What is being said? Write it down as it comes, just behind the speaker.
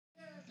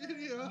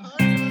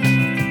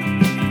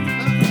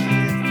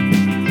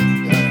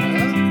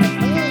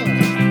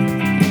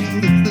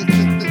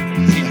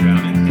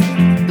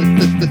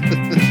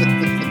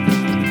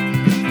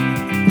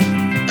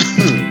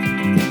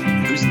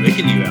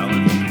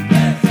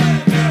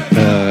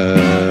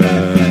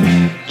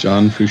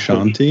John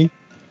Fushanti.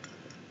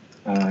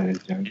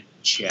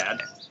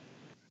 Chad.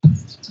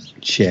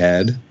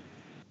 Chad.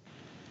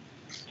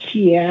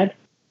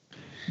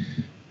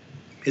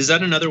 Is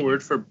that another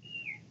word for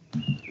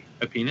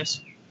a penis?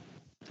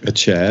 A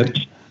Chad.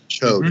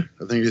 Chode.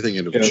 Mm-hmm. I think you're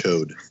thinking of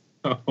chode.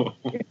 Oh.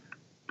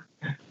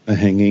 A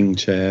hanging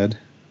Chad.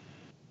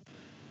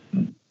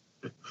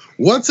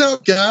 What's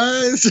up,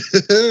 guys?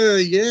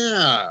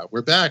 Yeah,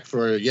 we're back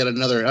for yet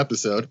another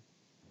episode.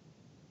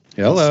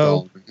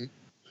 Hello.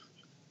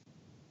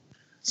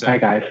 Hi,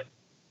 guys.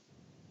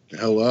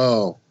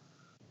 Hello.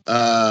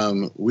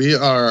 We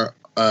are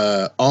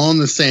all in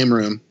the same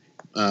room,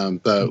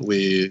 but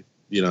we're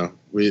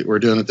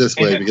doing it this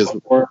way because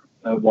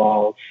the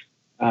walls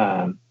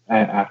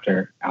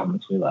after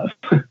albums we love.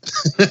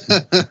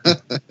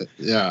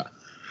 Yeah.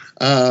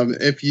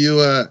 If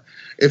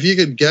you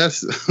could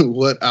guess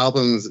what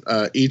albums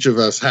each of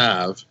us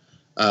have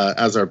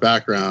as our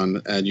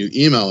background, and you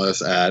email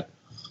us at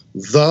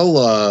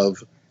sound.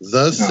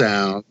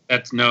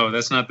 That's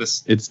not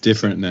this. It's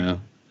different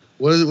now.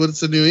 What's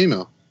the new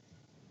email?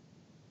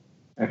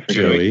 I forget.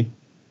 Joey.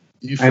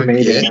 You I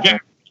made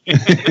forget.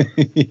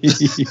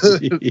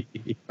 it.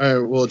 All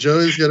right. Well,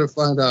 Joey's gonna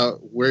find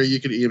out where you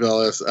can email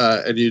us,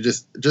 and you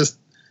just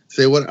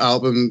say what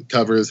album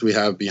covers we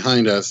have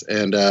behind us,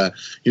 and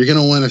you're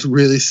gonna win a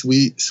really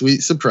sweet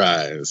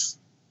surprise.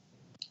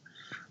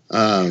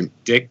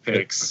 Dick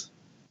pics.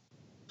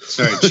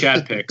 Sorry,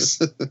 chat pics.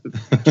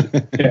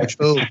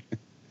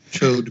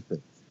 Chode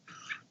pics.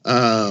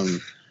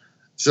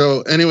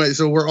 So anyway,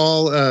 so we're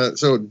all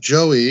so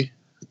Joey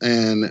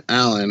and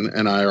Alan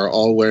and I are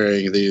all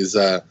wearing these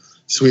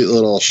sweet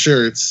little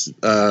shirts.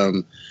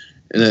 And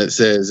it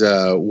says,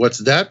 what's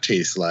that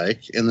taste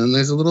like? And then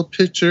there's a little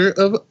picture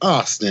of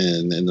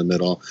Austin in the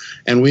middle.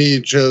 And we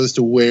chose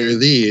to wear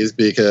these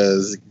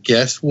because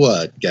guess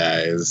what,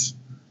 guys?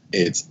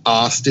 It's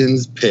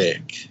Austin's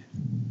pick.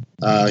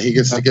 He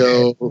gets to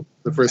go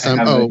the first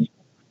time. Oh,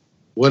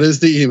 what is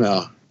the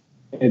email?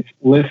 It's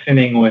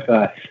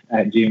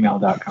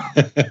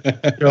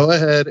listeningwithus@gmail.com. Go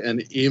ahead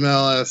and email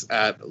us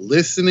at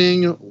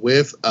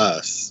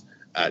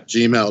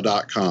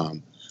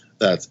listeningwithus@gmail.com.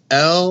 That's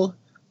LISTEN.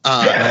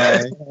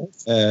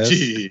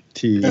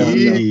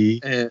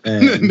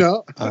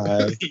 No.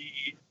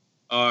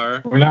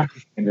 We're not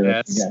into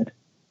this again.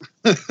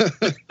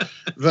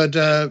 But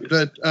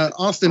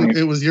Austin,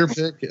 it was your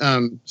pick.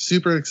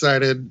 Super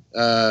excited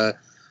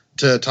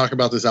to talk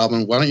about this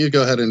album. Why don't you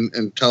go ahead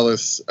and tell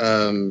us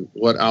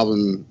what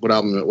album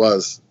it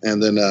was,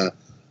 and then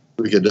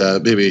we could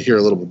maybe hear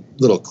a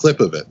little clip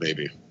of it,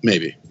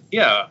 maybe.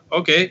 Yeah.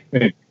 Okay.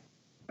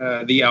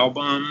 The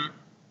album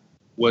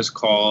was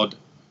called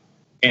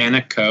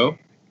Anak Ko.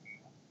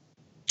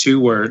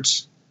 2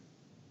 words.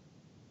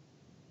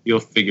 You'll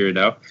figure it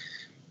out.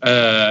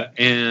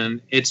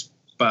 And it's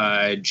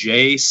by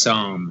Jay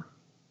Som,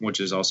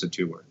 which is also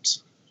 2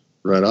 words.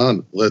 Right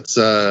on. Let's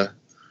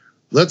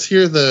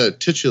hear the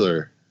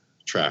titular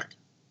track.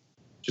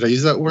 Did I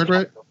use that word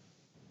right?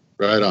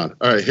 Right on.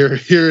 All right,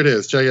 here it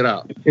is. Check it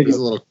out. Here's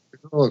a little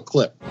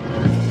clip.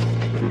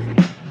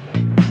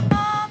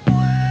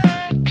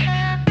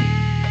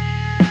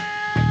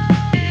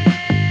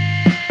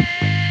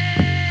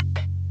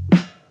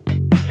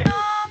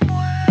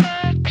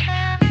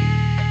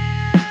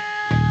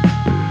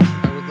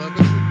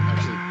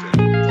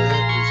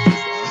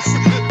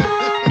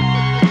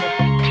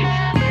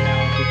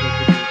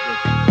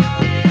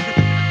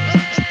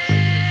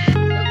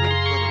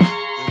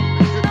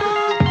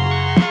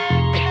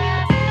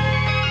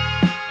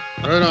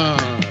 Right on.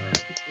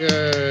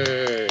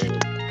 Yay.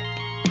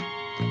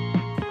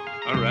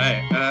 All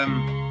right.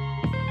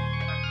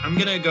 I'm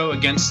going to go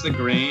against the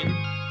grain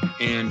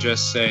and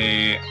just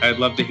say I'd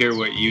love to hear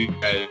what you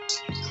guys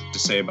have to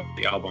say about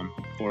the album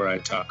before I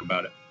talk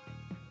about it.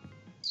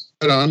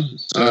 Right on.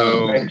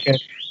 So,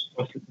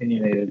 Most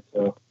opinionated,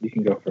 so you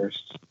can go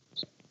first.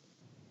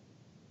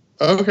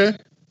 Okay.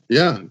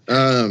 Yeah.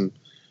 I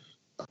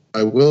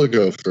will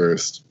go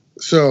first.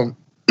 So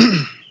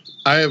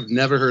I have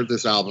never heard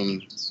this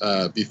album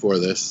before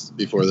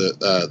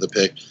the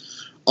pick.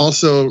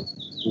 Also,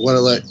 want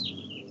to let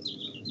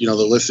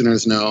the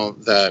listeners know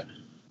that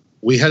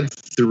we had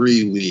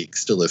 3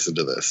 weeks to listen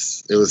to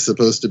this. It was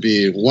supposed to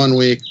be 1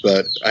 week,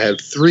 but I had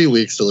 3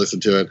 weeks to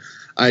listen to it.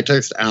 I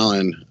texted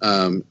Alan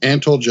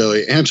and told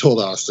Joey and told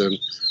Austin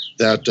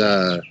that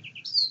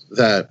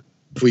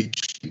if we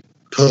keep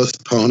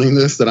postponing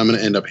this, that I'm going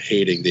to end up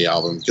hating the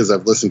album because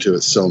I've listened to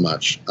it so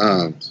much.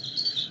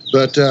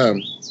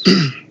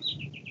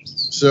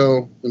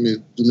 So let me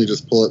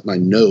just pull up my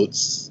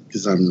notes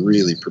because I'm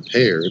really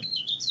prepared.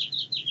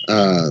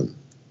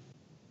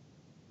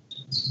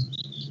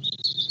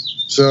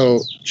 So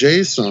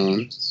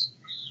Jason,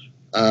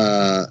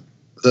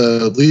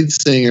 the lead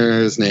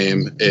singer's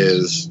name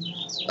is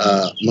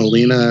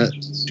Melina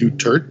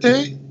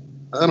Duterte.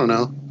 I don't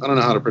know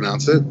how to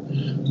pronounce it.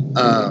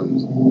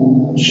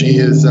 She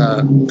is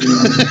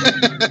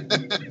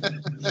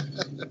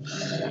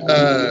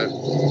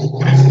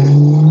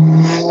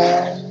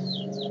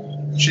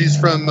she's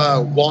from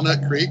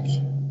Walnut Creek,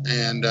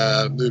 and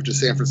moved to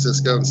San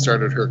Francisco and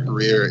started her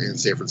career in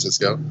San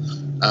Francisco,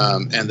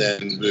 and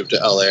then moved to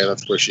LA.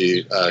 That's where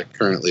she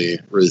currently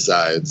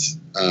resides.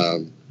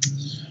 I'm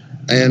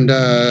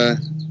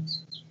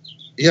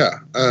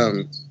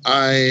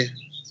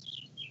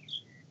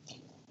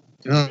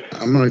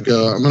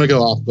gonna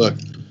go off book.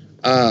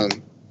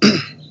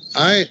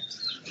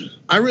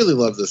 I really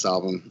love this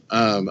album.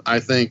 I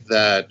think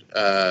that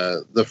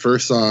the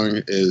first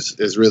song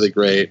is really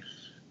great,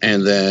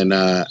 and then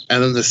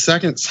the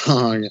second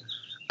song,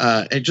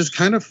 it just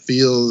kind of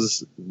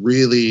feels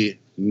really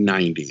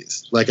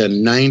 90s, like a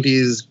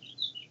 90s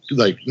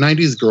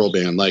girl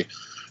band, like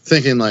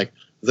thinking like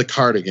the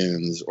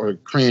Cardigans or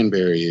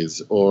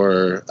Cranberries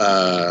or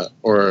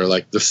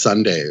like the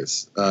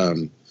Sundays.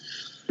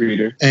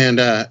 And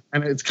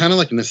it's kind of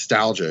like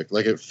nostalgic,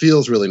 like it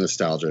feels really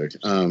nostalgic,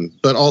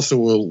 but also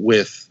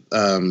with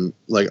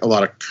like a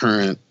lot of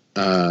current,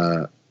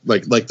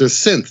 like there's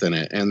synth in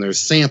it and there's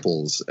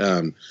samples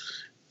in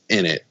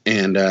it,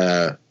 and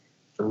I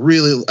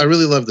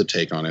really love the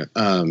take on it.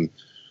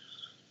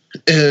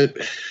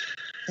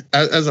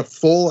 As a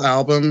full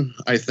album,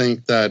 I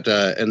think that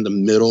in the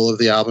middle of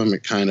the album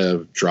it kind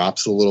of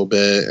drops a little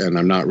bit, and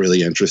I'm not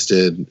really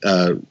interested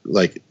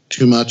like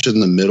too much in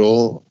the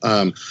middle,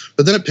 but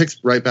then it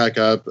picks right back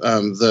up.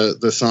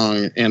 The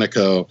song Anak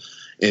Ko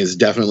is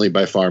definitely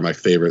by far my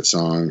favorite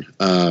song.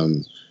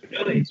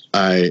 Really?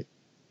 I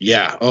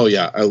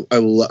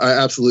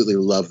absolutely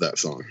love that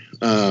song,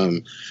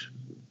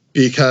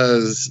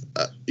 because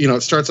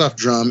it starts off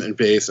drum and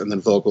bass and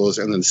then vocals,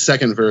 and then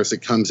second verse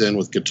it comes in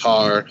with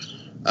guitar,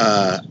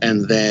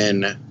 and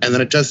then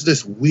it does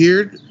this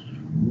weird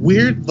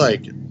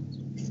like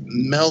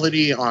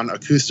melody on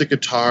acoustic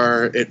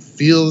guitar. It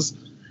feels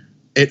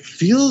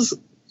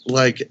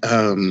like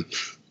a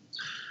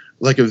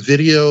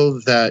video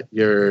that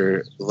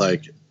your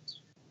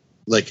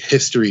like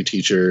history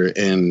teacher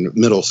in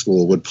middle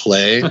school would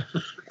play,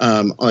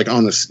 like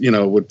on this,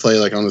 would play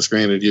like on the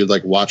screen, and you'd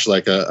like watch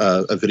like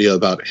a video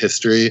about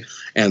history,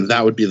 and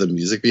that would be the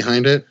music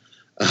behind it.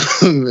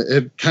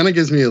 It kind of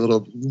gives me a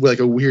little like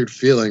a weird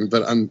feeling,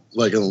 but I'm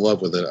like in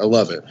love with it. I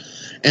love it.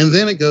 And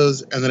then it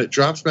goes, and then it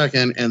drops back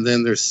in, and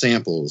then there's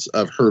samples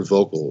of her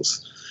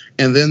vocals.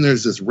 And then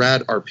there's this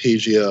rad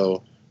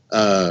arpeggio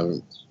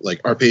synth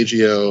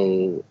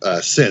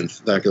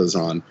that goes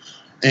on.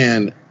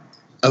 And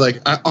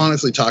I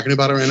honestly, talking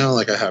about it right now,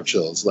 like I have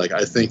chills. Like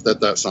I think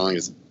that song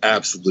is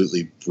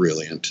absolutely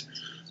brilliant.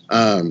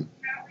 I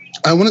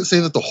wouldn't say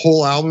that the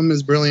whole album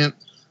is brilliant.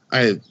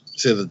 I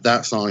say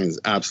that song is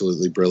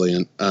absolutely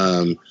brilliant.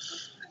 And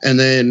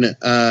then,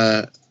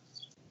 but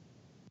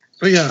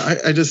yeah,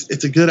 I just,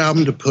 it's a good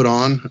album to put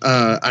on.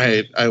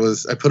 I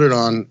put it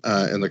on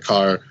in the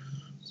car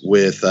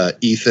with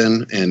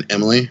Ethan and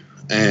Emily,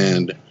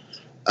 and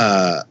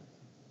I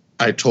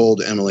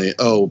told Emily,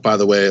 oh, by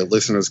the way,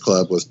 Listeners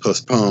Club was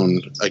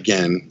postponed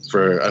again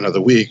for another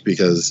week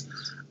because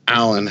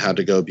Alan had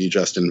to go be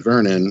Justin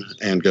Vernon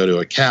and go to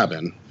a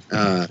cabin.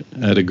 I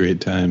had a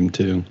great time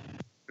too.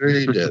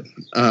 He did.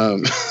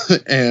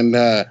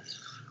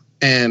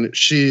 And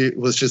she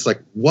was just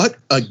like, what,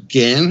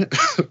 again?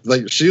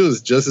 Like she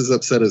was just as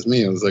upset as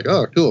me. I was like,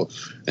 oh, cool.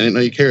 I didn't know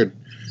you cared.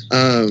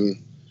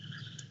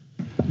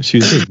 She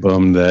was just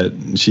bummed that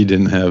she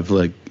didn't have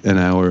like an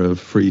hour of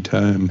free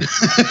time.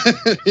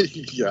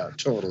 Yeah,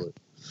 totally.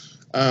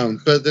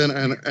 But then,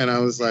 and I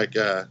was like,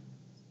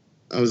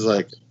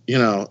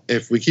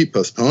 if we keep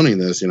postponing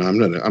this, I'm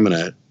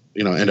gonna,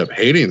 end up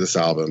hating this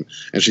album.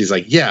 And she's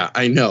like, yeah,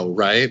 I know,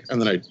 right?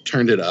 And then I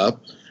turned it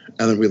up,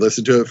 and then we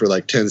listened to it for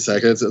like 10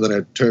 seconds, and then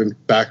I turned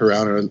back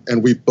around,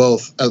 and we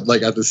both at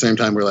the same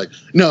time were like,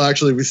 no,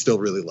 actually we still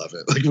really love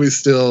it. Like we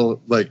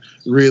still like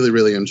really,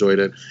 really enjoyed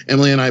it.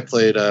 Emily and I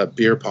played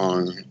beer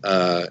pong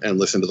and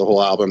listened to the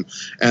whole album.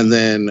 And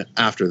then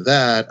after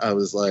that, I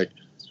was like,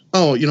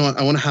 oh, you know what?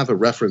 I want to have a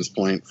reference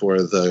point for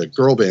the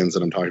girl bands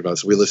that I'm talking about.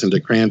 So we listened to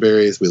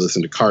Cranberries, we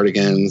listened to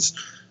Cardigans,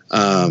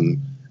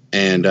 and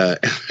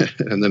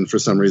then for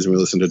some reason we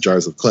listened to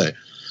Jars of Clay.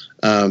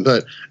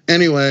 But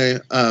anyway,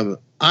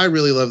 I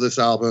really love this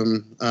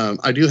album.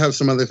 I do have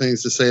some other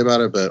things to say about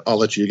it, but I'll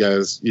let you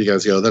guys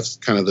go. That's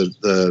kind of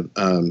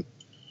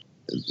the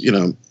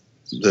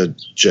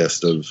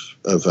gist of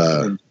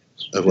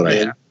what I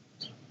have.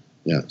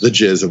 Yeah, the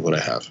jizz of what I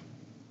have.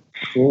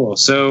 Cool.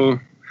 So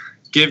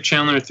give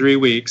Chandler 3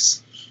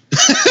 weeks.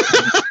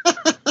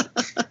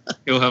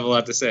 He'll have a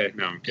lot to say.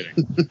 No, I'm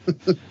kidding.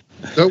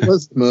 That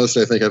was the most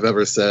I think I've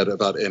ever said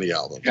about any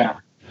album. Yeah.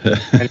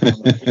 I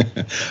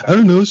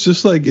don't know. It's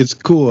just like, it's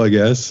cool, I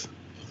guess.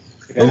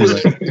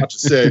 Anyway, not to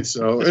say.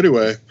 So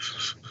anyway.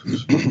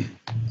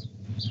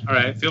 All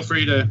right. Feel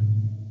free to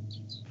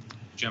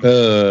jump.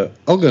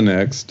 I'll go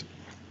next.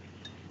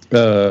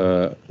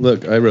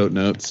 Look, I wrote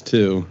notes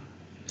too.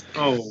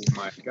 Oh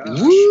my gosh.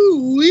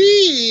 Woo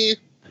wee!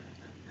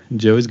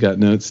 Joey's got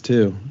notes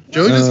too.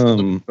 Joey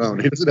doesn't phone.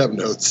 He doesn't have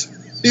notes.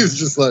 He's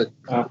just like.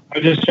 I'm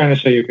just trying to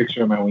show you a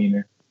picture of my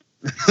wiener.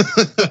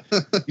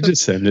 You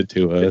just send it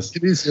to us.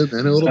 Can you zoom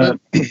in a little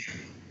bit?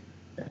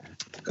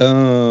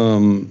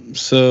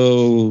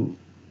 So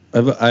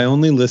I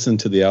only listened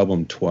to the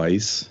album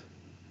twice.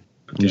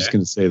 I'm just Okay.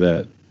 gonna say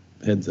that.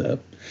 Heads up.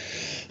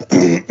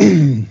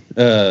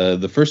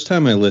 The first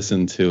time I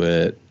listened to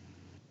it,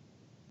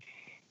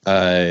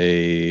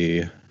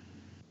 I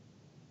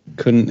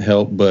couldn't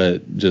help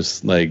but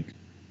just the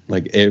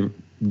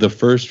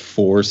first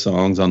 4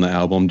 songs on the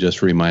album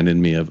just reminded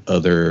me of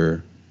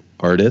other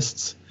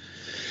artists.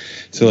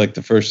 So like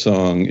the first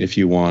song, If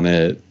You Want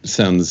It,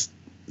 sounds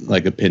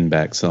like a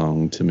Pinback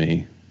song to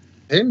me.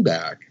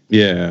 Pinback.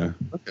 Yeah.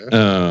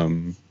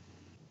 Okay.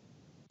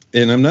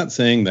 And I'm not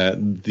saying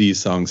that these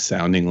songs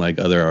sounding like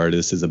other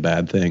artists is a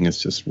bad thing.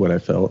 It's just what I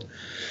felt.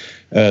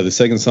 The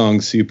second song,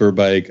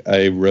 Superbike,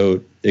 I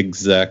wrote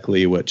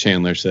exactly what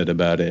Chandler said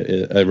about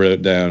it. I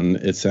wrote down,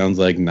 it sounds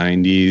like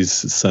 90s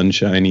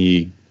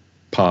sunshiny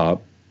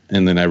pop.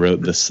 And then I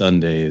wrote The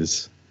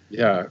Sundays.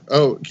 Yeah.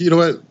 Oh, you know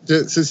what?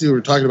 Since you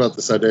were talking about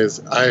the Sundays,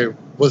 I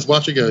was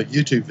watching a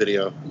YouTube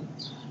video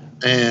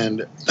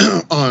and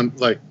on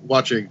like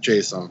watching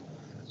Jay's song.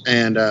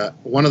 And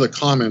one of the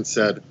comments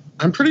said,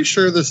 I'm pretty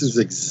sure this is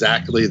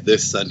exactly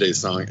this Sunday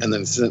song. And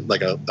then sent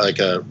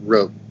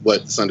wrote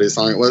what Sunday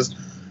song it was.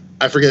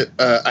 I forget.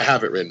 I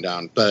have it written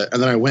down,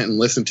 and then I went and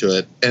listened to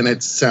it, and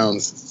it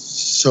sounds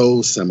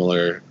so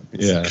similar.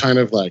 It's Yeah. kind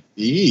of like,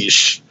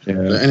 yeesh. Yeah.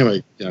 But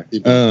anyway, yeah.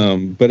 Keep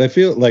going. But I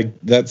feel like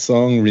that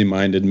song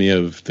reminded me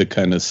of the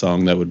kind of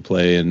song that would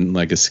play in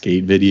like a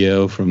skate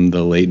video from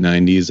the late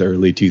 90s,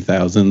 early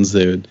 2000s.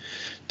 They would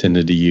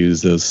tended to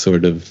use those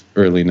sort of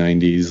early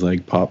 90s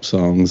like pop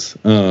songs.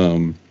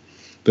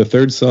 The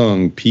third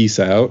song, Peace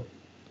Out,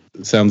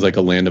 sounds like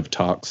a Land of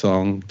Talk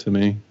song to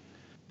me.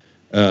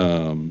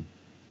 And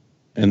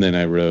then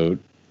I wrote,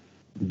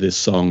 this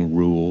song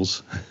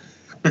rules.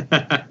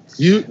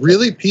 You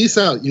really Peace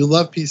Out. You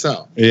love Peace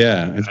Out.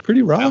 Yeah, it's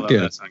pretty I love rocking.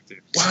 that song too.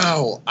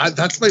 Wow.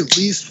 That's my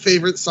least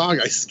favorite song.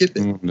 I skip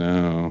it. Oh,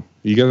 no,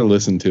 you got to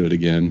listen to it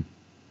again.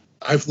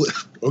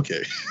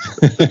 Okay.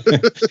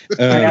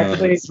 I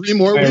actually 3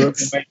 more I wrote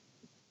weeks.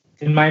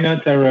 in my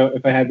notes. I wrote,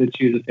 if I had to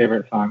choose a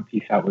favorite song,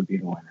 "Peace Out" would be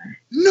the winner.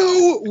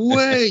 No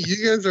way. You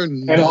guys are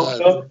And nuts.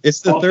 also,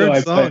 It's the Also, third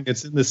I song. put-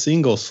 It's in the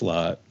single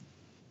slot.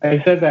 I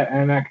said that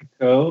Anak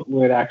Ko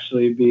would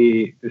actually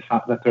be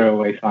the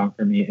throwaway song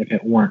for me if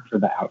it weren't for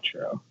the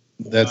outro.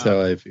 That's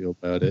Wow. how I feel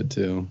about it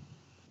too.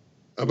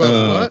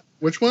 About what?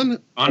 Which one?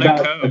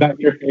 Anak Ko. About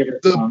your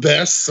favorite The song.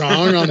 best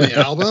song on the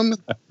album?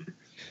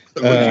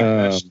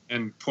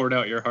 And poured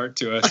out your heart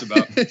to us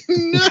about.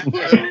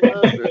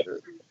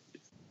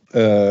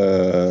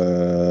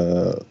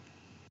 No.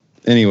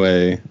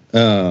 Anyway,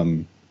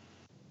 let's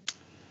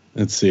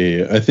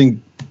see. I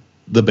think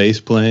the bass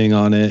playing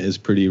on it is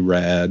pretty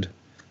rad.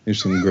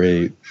 There's some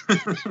great.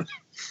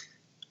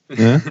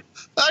 Huh?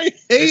 I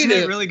hate Isn't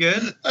it. it really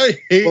good? I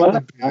hate Well, the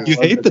I bass. You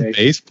love hate the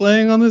bass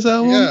playing on this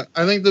album? Yeah,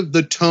 I think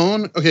the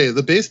tone. Okay,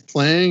 the bass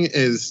playing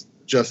is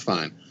just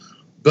fine,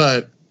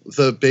 but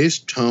the bass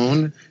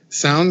tone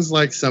sounds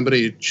like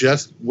somebody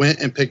just went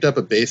and picked up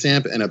a bass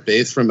amp and a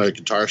bass from a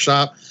guitar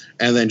shop,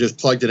 and then just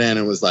plugged it in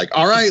and was like,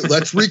 "All right,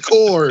 let's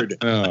record."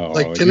 Oh,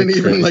 Like, didn't you're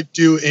even crazy. like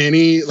do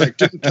any, like,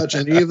 didn't touch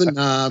any of the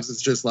knobs.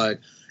 It's just like,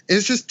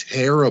 it's just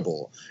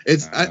terrible.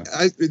 It's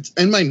it's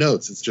in my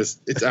notes.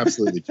 It's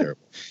absolutely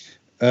terrible.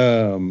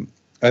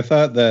 I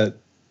thought that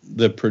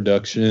the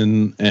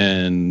production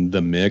and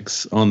the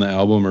mix on the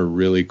album are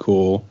really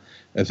cool.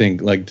 I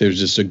think like there's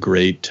just a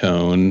great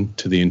tone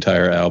to the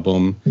entire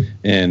album,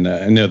 and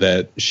I know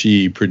that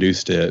she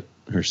produced it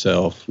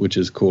herself, which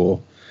is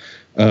cool.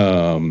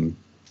 The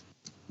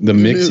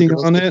mixing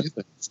Girls on can it. do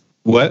things.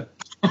 What?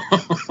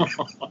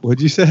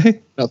 What'd you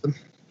say? Nothing.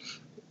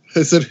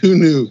 I said, who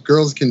knew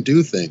girls can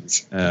do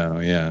things? Oh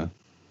yeah.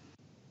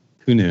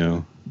 Who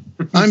knew?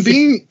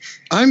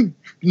 I'm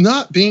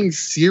not being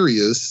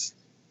serious.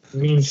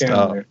 Mean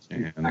Stop,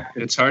 Chandler. man.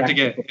 It's hard to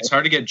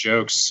get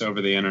jokes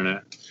over the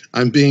internet.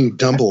 I'm being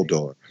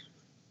Dumbledore.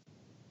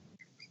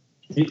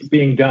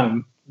 Being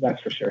dumb,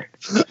 that's for sure.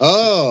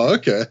 Oh,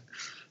 okay.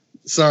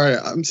 Sorry.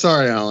 I'm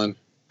sorry, Alan.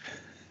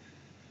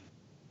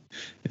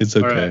 It's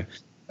All okay.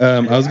 I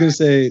was gonna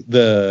say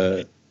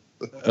I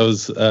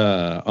was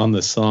on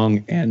the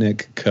song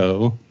Anak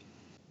Ko.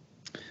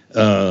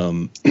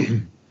 In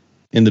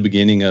the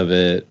beginning of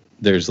it,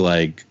 there's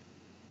like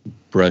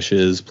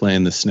brushes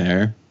playing the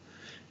snare,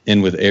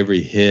 and with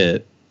every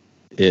hit,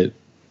 it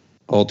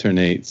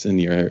alternates in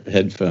your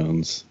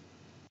headphones,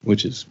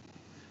 which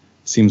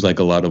seems like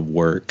a lot of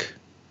work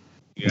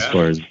as Yeah,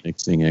 far as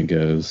mixing it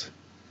goes.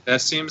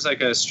 that seems like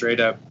a straight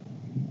up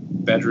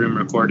bedroom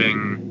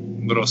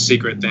recording little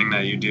secret thing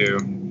that you do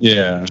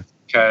Yeah.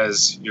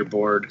 because you're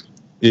bored.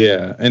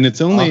 Yeah, and it's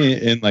only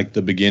in like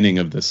the beginning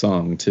of the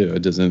song too.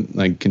 It doesn't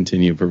like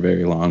continue for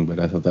very long, but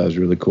I thought that was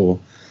really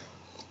cool.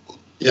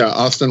 Yeah,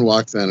 Austin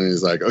walks in and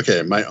he's like,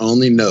 okay, my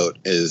only note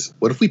is,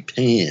 what if we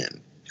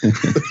pan? And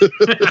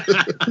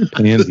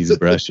these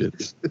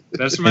brushes,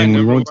 That's my and we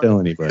number won't one. tell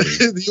anybody.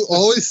 You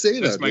always say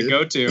That's that, my dude.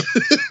 go-to.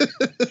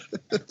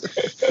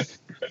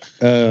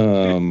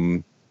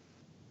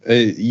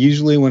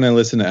 Usually when I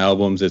listen to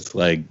albums, it's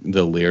like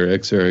the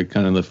lyrics are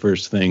kind of the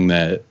first thing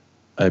that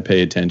I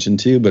pay attention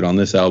to, but on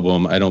this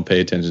album, I don't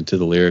pay attention to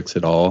the lyrics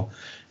at all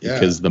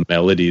because the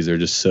melodies are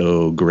just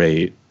so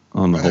great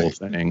on the whole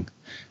thing.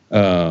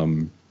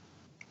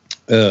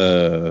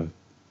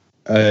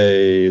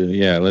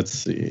 Let's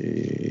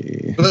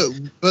see.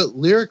 But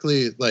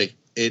lyrically, like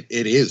it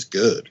is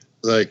good.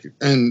 Like,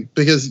 and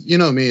because you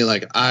know me,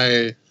 like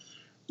I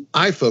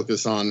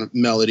focus on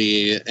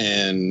melody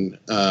and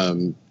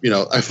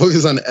I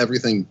focus on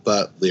everything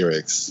but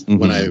lyrics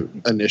when I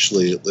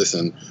initially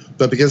listen.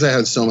 But because I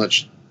had so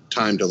much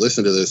time to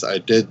listen to this, I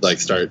did like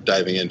start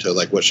diving into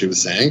like what she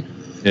was saying.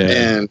 Yeah.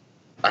 And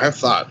I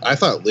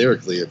thought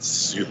lyrically it's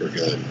super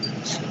good.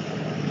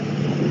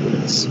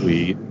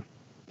 Sweet.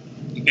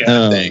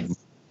 Yeah, thanks.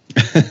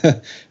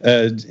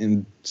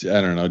 And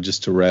I don't know,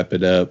 just to wrap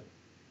it up,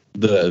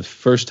 the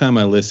first time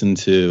I listened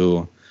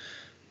to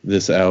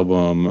this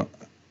album,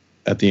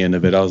 at the end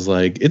of it, I was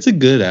like, it's a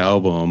good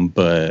album,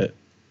 but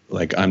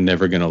like I'm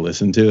never gonna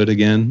listen to it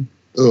again.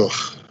 Ugh.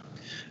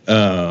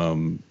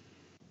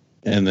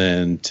 And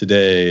then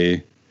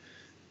today,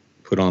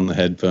 put on the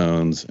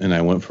headphones and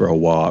I went for a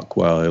walk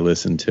while I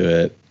listened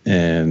to it.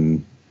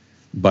 And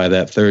by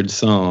that third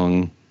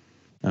song,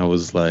 I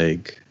was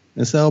like,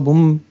 this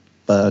album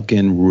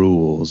fucking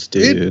rules,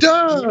 dude. It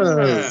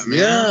does.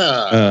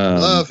 Yeah.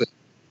 Love it.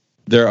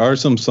 There are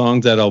some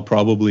songs that I'll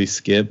probably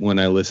skip when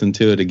I listen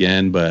to it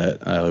again,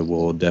 but I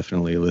will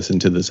definitely listen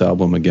to this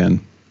album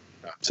again.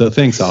 So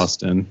thanks,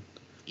 Austin.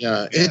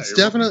 Yeah, it's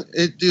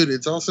definitely, dude,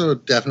 it's also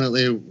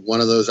definitely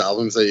one of those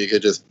albums that you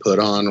could just put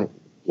on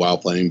while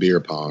playing beer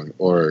pong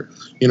or,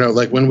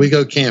 like when we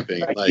go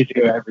camping. Like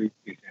you do every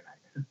Tuesday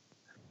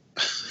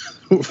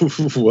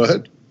night.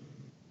 What?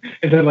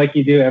 Is it like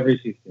you do every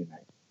Tuesday night?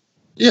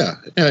 Yeah.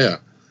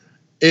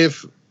 I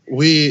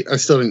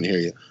still didn't hear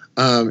you.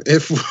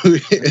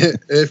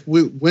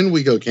 When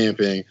we go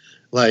camping,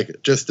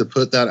 like just to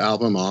put that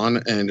album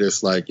on and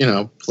just like,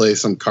 play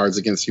some Cards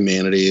Against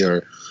Humanity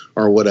or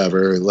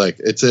whatever, like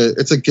it's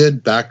a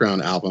good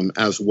background album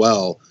as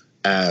well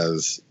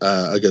as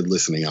a good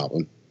listening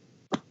album,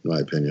 in my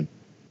opinion.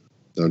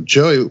 So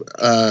Joey,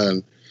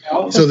 so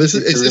is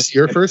this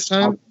your first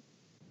time?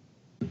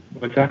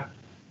 What's that?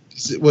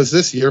 Was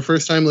this your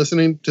first time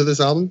listening to this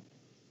album?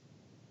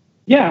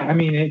 Yeah, I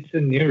mean, it's a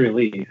new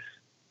release.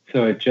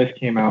 So it just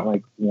came out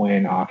like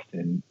when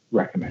Austin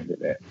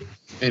recommended it.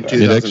 In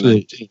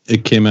 2019.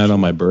 It came out on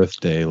my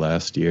birthday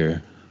last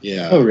year.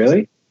 Yeah. Oh,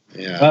 really?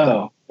 Yeah.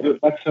 Oh,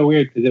 that's so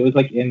weird because it was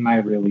like in my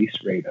release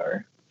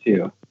radar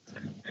too.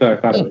 So I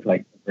thought it was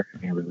like a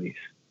brand new release.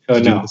 So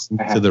Did no, you listen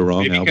to the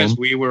wrong album? Because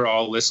we were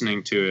all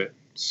listening to it.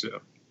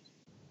 So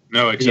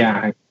no,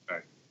 except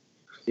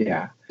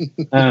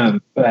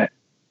but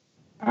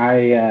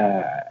I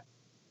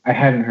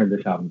hadn't heard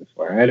this album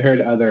before. I had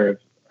heard other of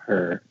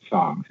her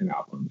songs and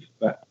albums,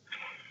 but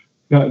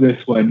not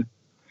this one.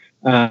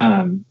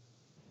 My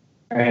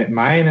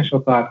initial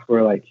thoughts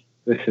were like,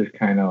 this is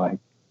kind of like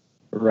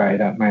right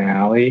up my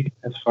alley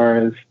as far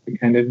as the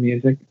kind of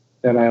music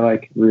that I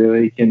like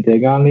really can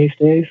dig on these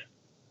days.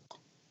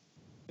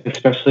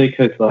 Especially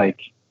because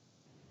like,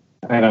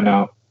 I don't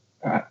know,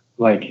 I've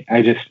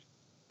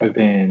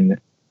been,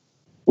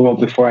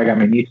 before I got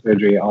my knee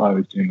surgery, all I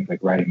was doing was like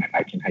riding my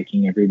bike and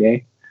hiking every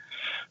day.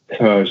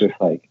 So I was just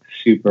like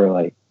super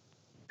like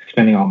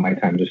spending all my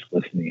time just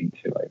listening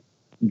to like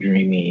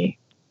dreamy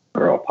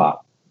girl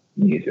pop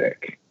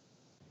music,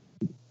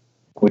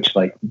 which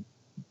like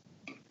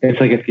it's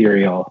like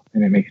ethereal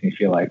and it makes me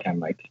feel like I'm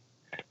like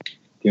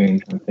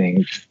doing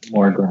something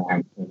more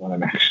grand than what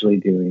I'm actually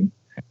doing,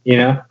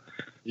 Yeah.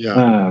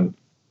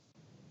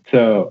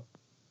 So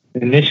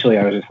initially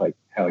I was just like,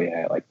 hell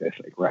yeah, I like this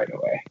like right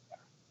away.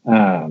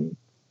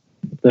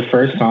 The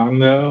first song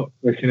though,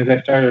 as soon as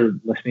I started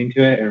listening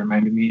to it, it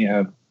reminded me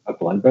of a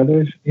Blood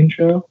Brothers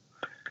intro.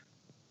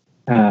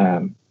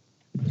 So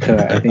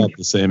I think thought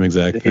the same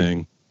exact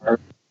thing. Or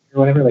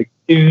whatever, like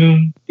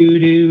doom, doo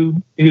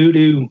doo, doo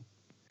doo,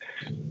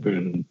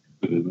 boom,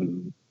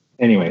 boom.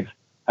 Anyways,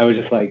 I was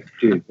just like,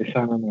 dude, this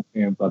song reminds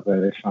me of a Blood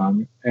Brothers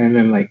song. And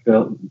then like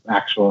the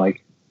actual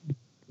like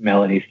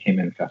melodies came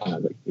in and stuff, and I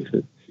was like, this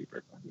is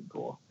super fucking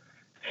cool.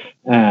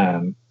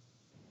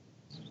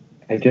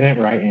 I didn't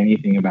write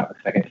anything about the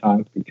second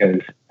song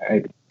because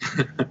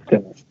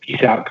the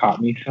Peace Out caught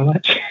me so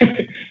much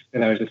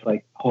that I was just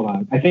like, hold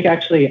on. I think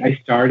actually I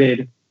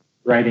started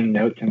writing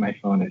notes in my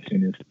phone as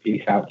soon as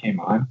Peace Out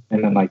came on,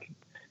 and then like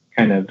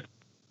kind of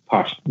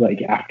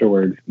like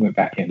afterwards went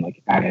back and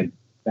like added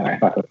that I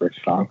thought the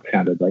first song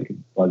sounded like a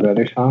Blood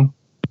Brothers song.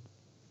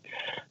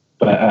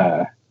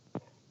 But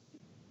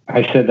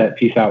I said that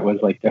Peace Out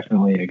was like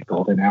definitely a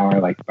golden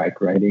hour like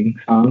bike riding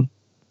song,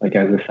 like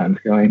as the sun's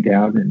going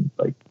down and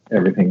like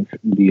everything's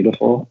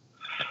beautiful.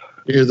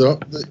 Yeah,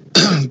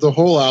 the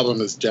whole album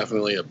is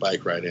definitely a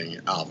bike riding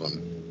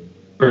album.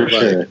 For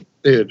sure.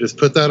 Dude, just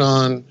put that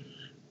on.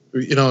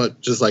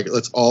 Just like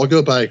let's all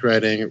go bike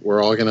riding.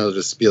 We're all gonna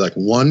just be like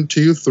 1,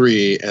 2,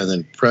 3, and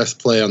then press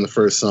play on the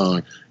first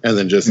song, and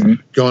then just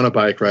go on a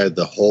bike ride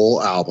the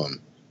whole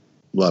album.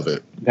 Love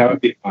it. That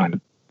would be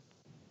fun.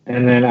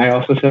 And then I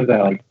also said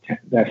that like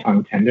that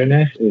song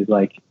 "Tenderness" is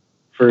like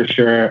for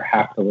sure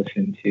have to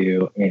listen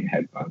to in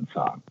headphone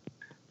song.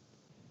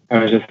 I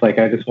was just like,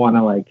 I just want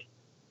to like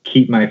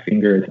keep my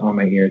fingers on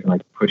my ears and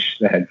like push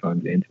the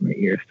headphones into my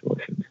ears to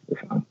listen to the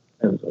song.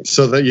 I was like,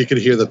 so that you could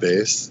hear the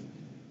bass.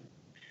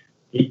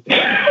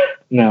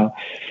 no,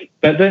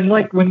 but then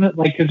like when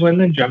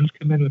the drums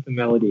come in with the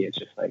melody, it's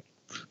just like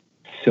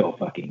so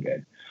fucking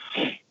good.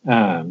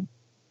 And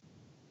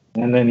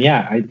then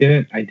yeah, I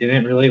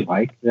didn't really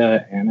like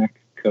the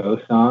Anak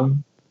Ko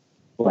song,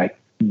 like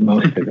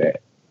most of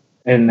it.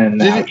 And then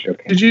the outro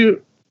came. Did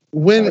you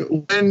when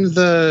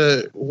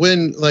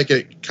like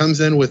it comes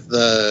in with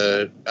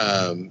the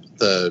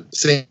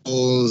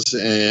samples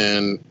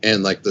and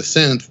like the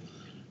synth,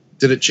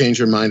 did it change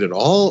your mind at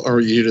all, or were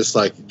you just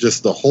like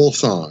the whole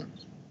song?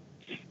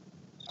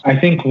 I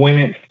think when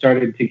it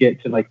started to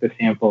get to like the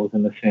samples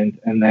and the synth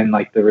and then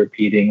like the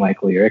repeating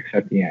like lyrics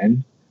at the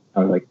end, I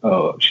was like,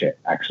 oh shit,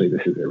 actually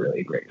this is a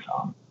really great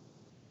song.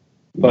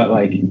 But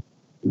like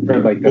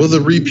for like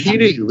the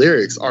repeating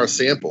lyrics are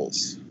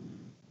samples.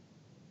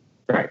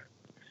 Right.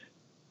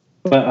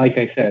 But like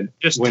I said,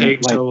 just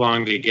takes so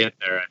long to get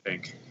there, I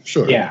think.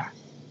 Sure. Yeah.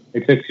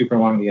 It took super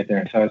long to get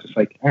there. So I was just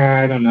like,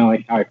 I don't know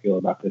like how I feel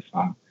about this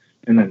song.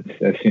 And then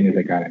as soon as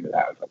I got into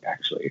that, I was like,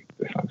 actually,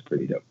 this song's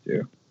pretty dope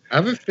too. I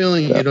have a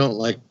feeling you don't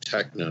like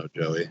techno,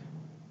 Joey.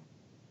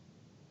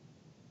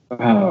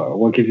 Oh,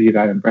 what gives you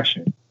that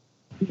impression?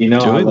 You know,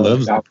 Joey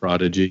loves the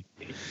Prodigy.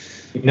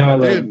 You know, I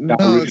love. No,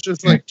 it's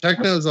just like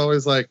techno is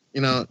always like,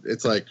 you know,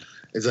 it's like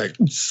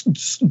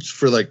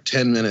for like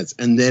 10 minutes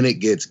and then it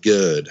gets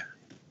good.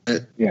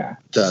 It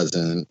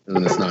doesn't,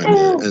 and it's not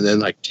good. And then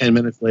like 10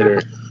 minutes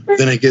later,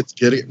 then it gets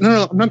good.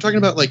 No, I'm not talking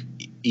about like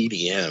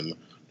EDM. I'm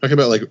talking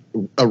about like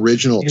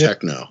original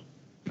techno.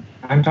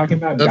 I'm talking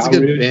about that's a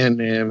good band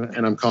name,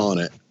 and I'm calling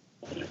it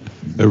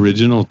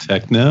Original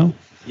Techno.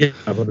 Yeah,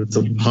 but it's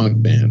a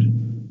punk band.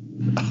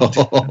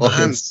 Oh,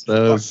 I'm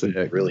so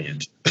sick!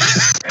 Brilliant.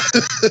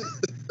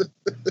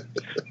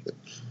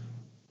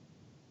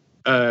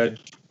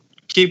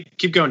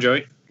 Keep going,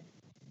 Joey.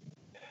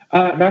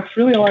 That's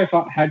really all I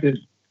had to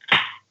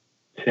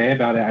say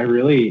about it. I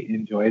really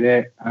enjoyed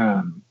it.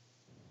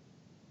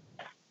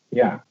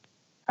 Yeah,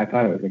 I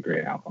thought it was a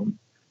great album.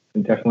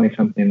 And definitely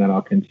something that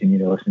I'll continue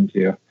to listen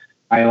to.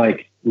 I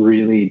like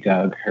really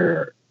dug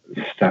her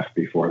stuff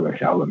before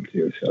this album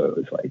too, so it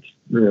was like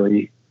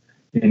really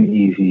an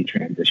easy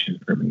transition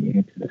for me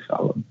into this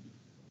album.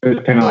 It was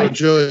kind of like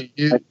Joey,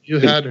 you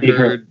had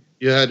heard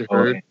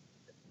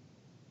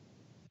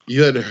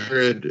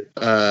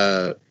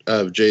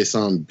of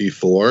Jason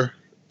before,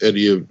 and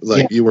you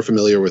were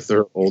familiar with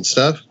her old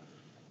stuff.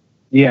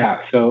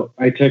 Yeah, so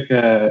I took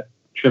a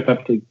trip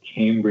up to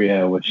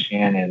Cambria with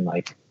Shannon,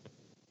 like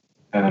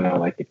I don't know,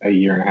 like a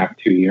year and a half,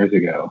 2 years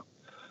ago.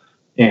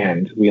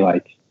 And we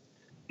like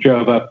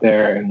drove up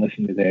there and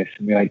listened to this,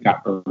 and we like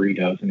got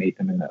burritos and ate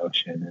them in the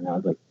ocean. And I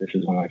was like, this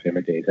is one of my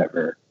favorite days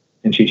ever.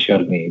 And she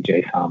showed me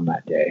J-Som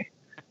that day.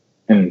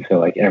 And so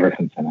like ever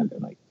since then I've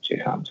been like,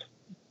 J-Som's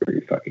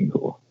pretty fucking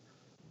cool.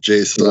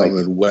 J-Som like,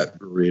 and wet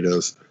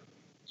burritos.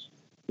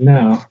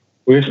 No,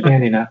 we were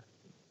standing up.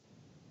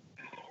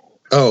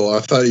 Oh,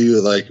 I thought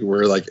you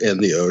were like in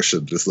the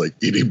ocean, just like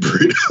eating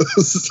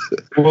burritos.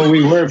 Well,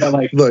 we were, but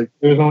like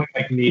it was only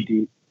like knee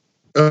deep.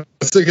 I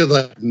was thinking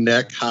like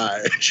neck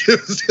high,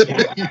 just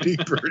eating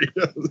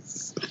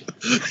burritos.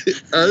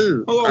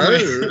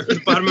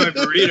 The bottom of my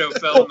burrito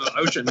fell in the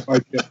ocean.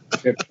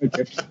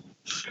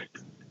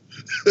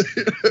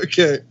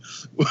 Okay,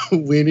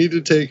 we need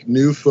to take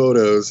new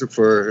photos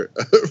for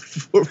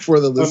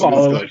the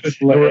listeners.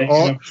 We're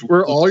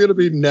all going to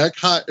be neck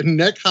high in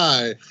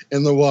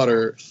the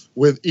water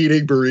with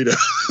eating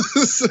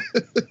burritos,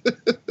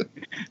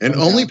 and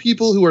only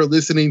people who are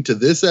listening to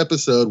this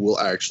episode will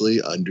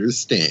actually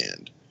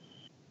understand.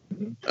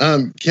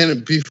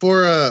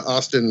 Before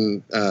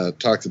Austin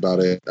talks about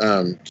it,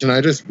 can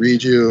I just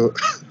read you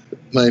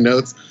my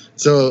notes?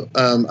 So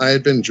I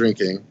had been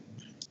drinking.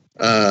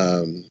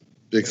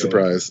 Big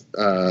surprise.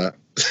 Oh,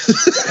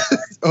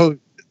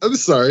 I'm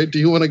sorry. Do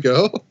you want to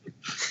go?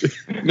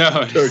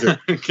 No.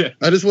 Okay.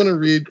 I just want to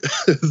read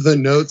the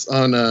notes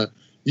on.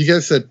 You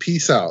guys said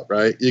peace out,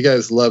 right? You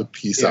guys loved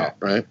peace out,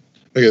 right?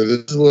 Okay.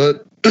 This is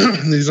what.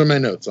 These are my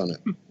notes on it.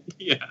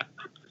 Yeah.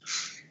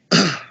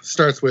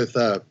 Starts with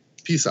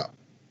peace out.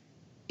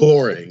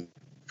 Boring.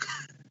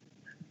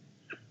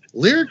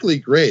 Lyrically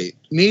great.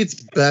 Needs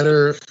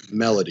better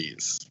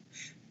melodies.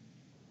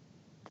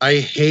 I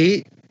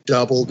hate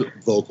doubled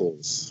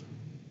vocals.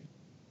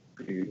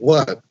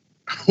 What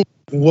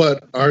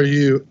are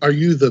you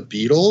the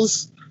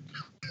Beatles?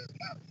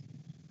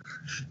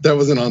 That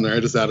wasn't on there.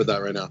 I just added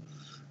that right now.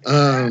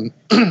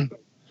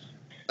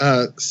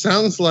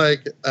 Sounds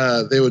like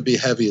they would be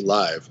heavy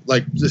live.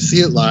 Like to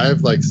see it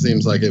live, like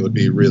seems like it would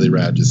be really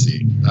rad to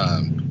see.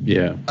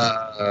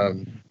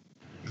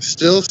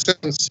 Still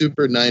sounds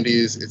super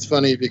 90s. It's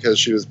funny because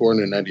she was born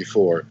in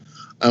 94.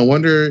 I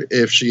wonder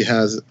if she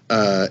has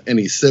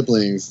any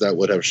siblings that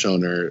would have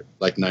shown her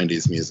like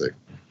 90s music.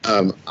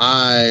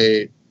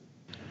 I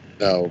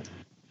know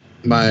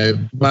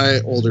my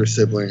older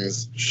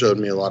siblings showed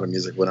me a lot of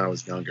music when I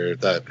was younger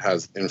that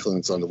has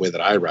influence on the way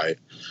that I write,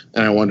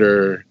 and I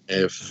wonder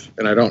if,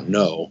 and I don't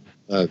know,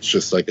 it's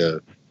just like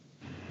a,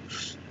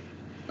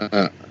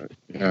 I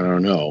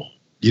don't know.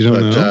 You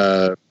don't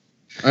know?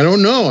 I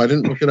don't know. I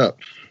didn't look it up.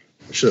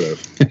 I should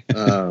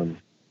have.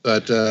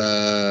 But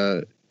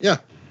yeah.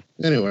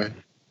 Anyway,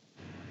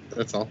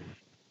 that's all.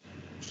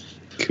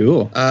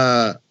 Cool.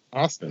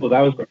 Austin. Well,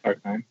 that was a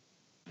hard time.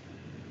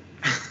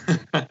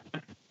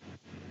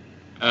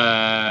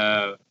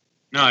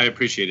 No, I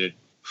appreciate it.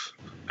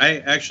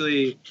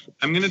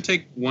 I'm going to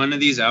take one of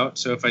these out.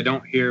 So if I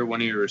don't hear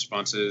one of your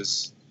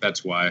responses,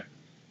 that's why.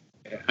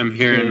 I'm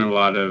hearing a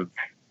lot of,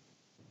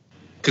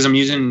 because I'm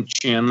using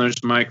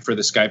Chandler's mic for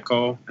the Skype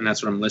call, and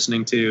that's what I'm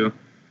listening to,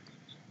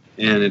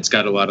 and it's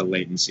got a lot of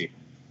latency.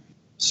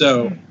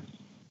 So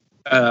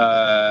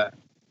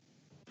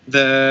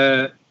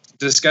the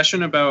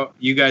discussion about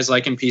you guys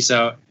liking Peace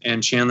Out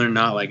and Chandler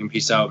not liking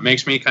Peace Out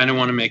makes me kind of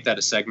want to make that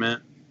a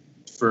segment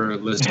for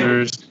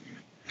listeners.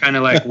 Kind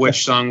of like,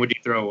 which song would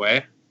you throw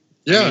away?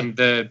 Yeah. I mean,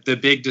 the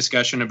big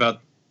discussion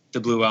about the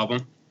Blue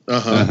Album.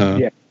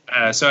 Yeah.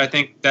 So I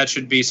think that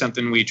should be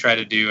something we try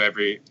to do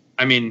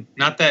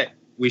not that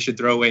we should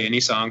throw away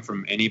any song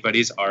from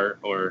anybody's art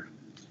or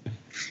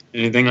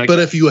anything like that.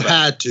 But if you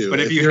had to. But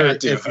if you had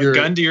to. If you're,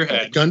 gun to your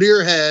head. Gun to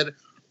your head.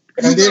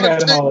 You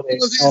gotta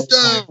take these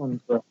down.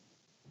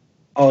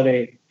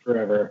 Holiday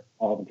forever,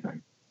 all the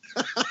time.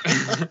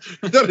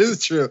 That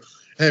is true.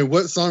 Hey,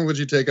 what song would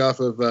you take off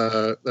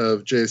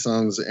of Jay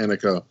Song's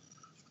Anak Ko?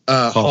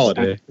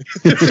 Holiday.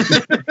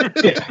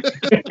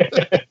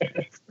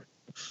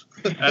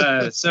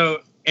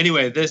 So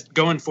anyway, this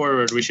going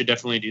forward, we should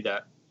definitely do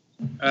that.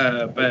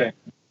 But okay.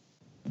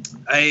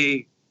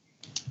 I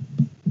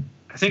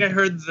think I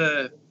heard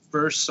the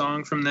first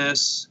song from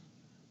this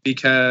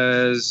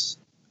because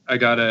I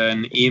got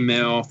an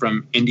email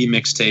from Indie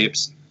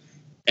Mixtapes,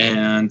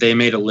 and they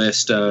made a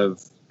list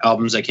of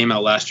albums that came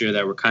out last year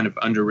that were kind of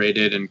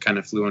underrated and kind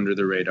of flew under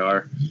the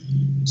radar.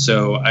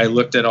 So I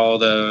looked at all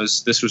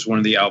those. This was one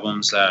of the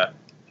albums that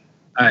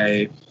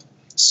I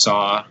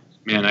saw.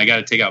 Man, I got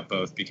to take out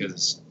both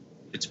because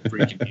it's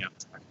freaking me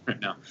out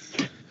right now.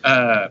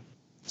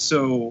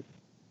 So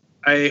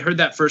I heard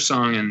that first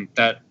song, and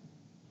that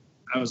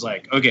I was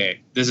like,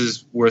 okay, this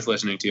is worth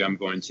listening to. I'm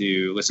going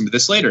to listen to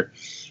this later.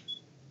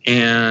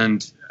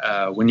 And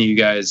when you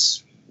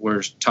guys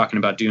were talking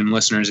about doing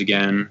listeners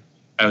again,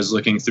 I was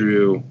looking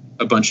through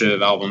a bunch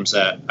of albums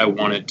that I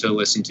wanted to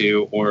listen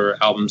to, or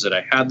albums that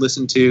I had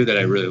listened to that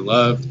I really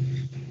loved.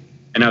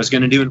 And I was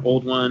going to do an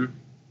old one,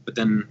 but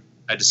then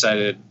I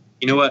decided,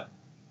 you know what?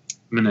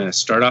 I'm going to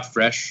start off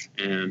fresh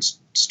and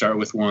start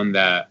with one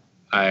that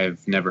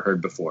I've never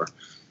heard before.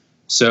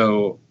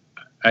 So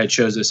I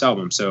chose this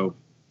album. So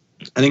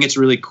I think it's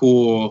really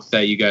cool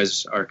that you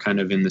guys are kind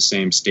of in the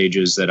same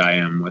stages that I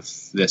am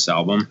with this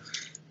album.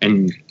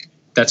 And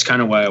that's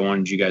kind of why I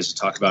wanted you guys to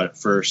talk about it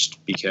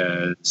first,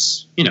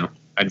 because, I don't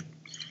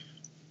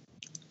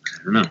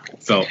know,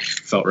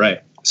 felt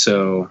right.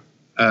 So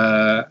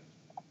I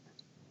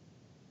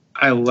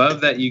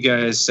love that you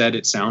guys said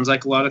it sounds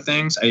like a lot of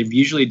things. I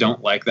usually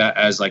don't like that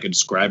as like a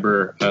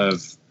describer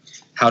of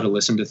how to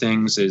listen to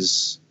things,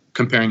 is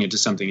comparing it to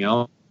something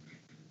else.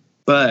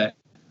 But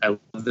I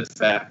love the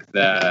fact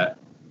that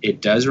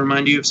it does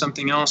remind you of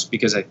something else,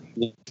 because I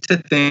like to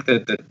think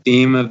that the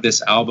theme of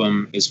this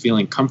album is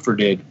feeling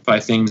comforted by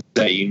things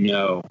that you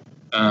know.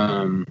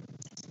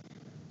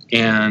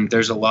 And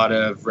there's a lot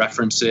of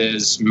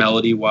references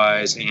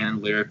melody-wise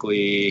and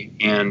lyrically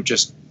and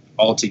just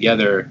all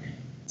together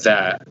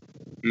that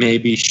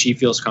maybe she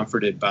feels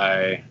comforted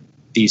by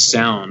these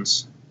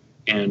sounds,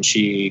 and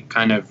she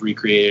kind of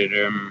recreated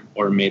them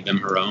or made them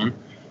her own.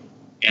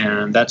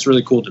 And that's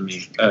really cool to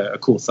me, a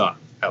cool thought,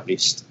 at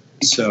least.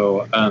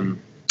 So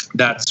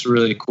that's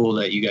really cool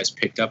that you guys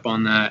picked up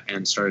on that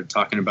and started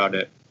talking about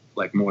it,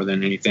 like, more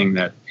than anything,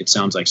 that it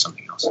sounds like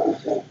something else.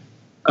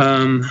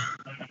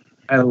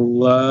 I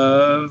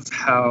love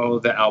how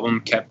the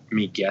album kept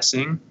me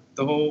guessing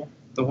the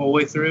whole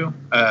way through.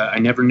 I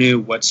never knew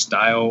what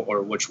style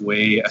or which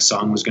way a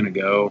song was going to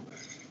go.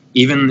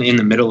 Even in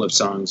the middle of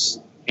songs,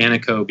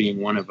 Anak Ko being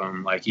one of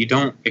them, like, you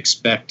don't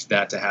expect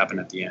that to happen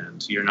at the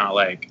end. You're not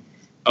like,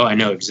 oh, I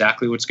know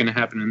exactly what's going to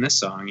happen in this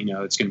song.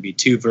 It's going to be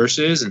 2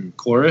 verses and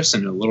chorus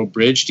and a little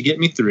bridge to get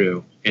me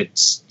through. It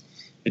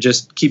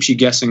just keeps you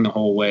guessing the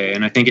whole way.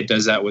 And I think it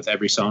does that with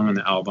every song on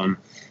the album,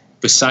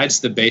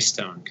 besides the bass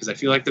tone, because I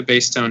feel like the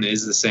bass tone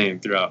is the same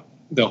throughout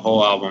the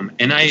whole album.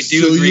 And I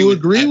do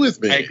agree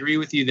with me. I agree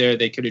with you there.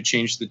 They could have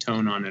changed the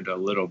tone on it a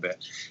little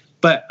bit,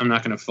 but I'm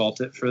not going to fault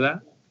it for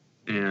that.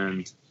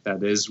 And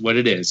that is what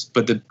it is.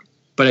 But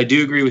I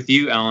do agree with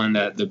you, Alan,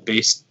 that the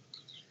bass,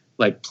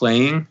 like,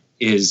 playing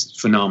is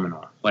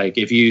phenomenal. Like,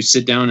 if you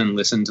sit down and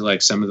listen to,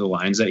 like, some of the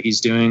lines that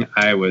he's doing,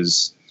 I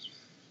was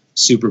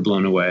super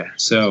blown away.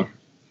 So,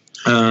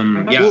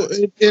 yeah. Well,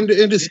 and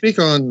to speak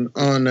on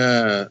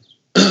and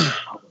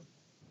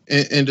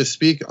to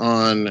speak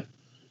on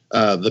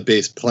the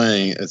bass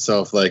playing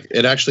itself, like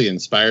it actually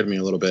inspired me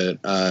a little bit.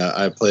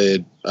 I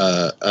played.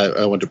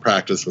 I went to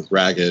practice with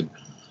Ragged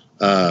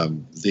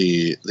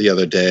the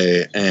other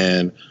day,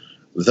 and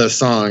the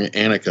song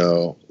Anak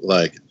Ko,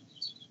 like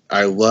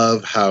I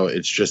love how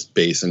it's just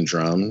bass and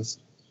drums,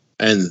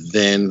 and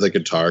then the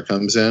guitar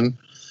comes in.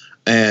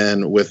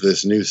 And with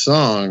this new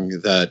song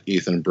that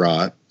Ethan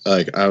brought,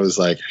 like I was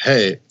like,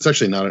 hey, it's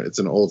actually not. It's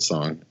an old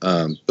song,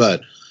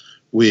 but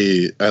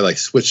I like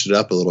switched it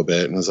up a little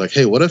bit and was like,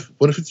 hey, what if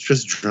it's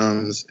just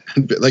drums?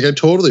 And like I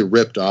totally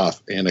ripped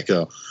off Anak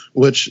Ko,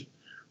 which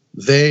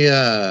they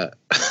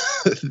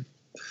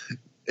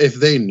if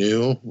they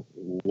knew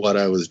what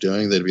I was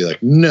doing, they'd be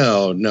like,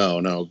 no.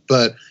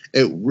 But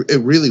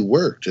it really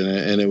worked,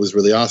 and it was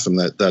really awesome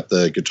that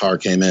the guitar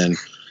came in,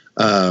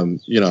 a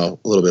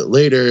little bit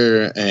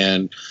later,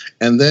 and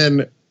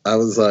then I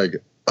was like,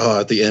 oh,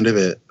 at the end of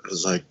it, I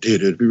was like,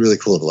 dude, it'd be really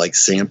cool to like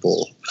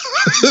sample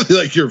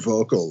like your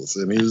vocals,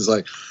 and he was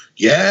like,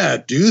 yeah,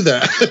 do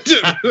that.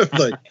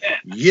 Like,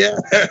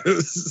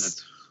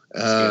 yes.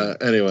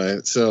 Anyway,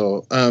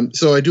 so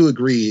I do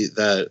agree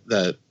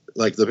that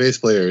like the bass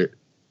player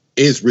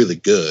is really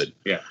good.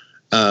 Yeah.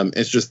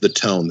 It's just the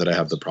tone that I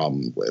have the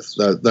problem with.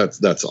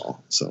 That's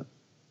all. So.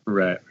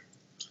 Right.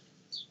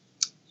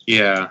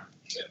 Yeah.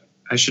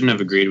 I shouldn't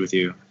have agreed with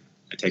you.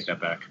 I take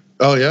that back.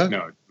 Oh yeah?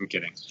 No, I'm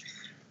kidding.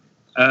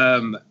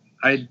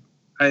 I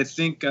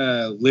think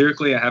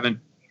lyrically I haven't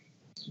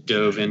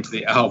dove into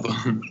the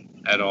album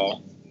at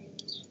all.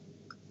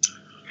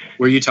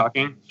 Were you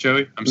talking,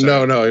 Joey? I'm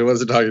sorry. No, he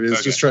wasn't talking. He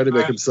was just trying to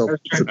make himself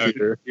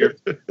disappear.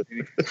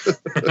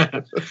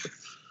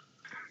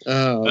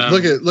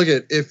 Look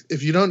at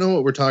if you don't know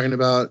what we're talking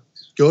about,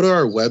 go to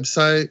our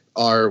website.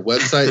 Our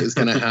website is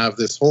going to have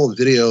this whole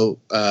video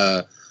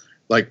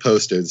like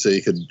posted, so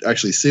you could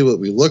actually see what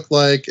we look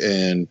like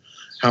and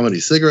how many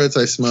cigarettes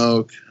I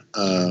smoke,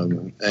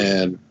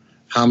 and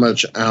how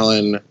much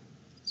Alan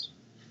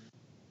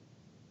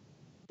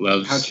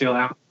loves. How chill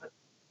out.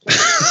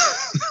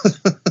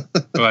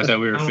 Oh, I thought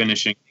we were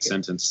finishing the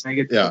sentence.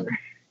 Yeah.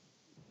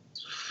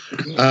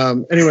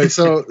 Anyway,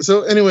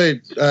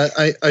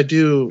 I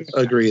do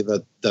agree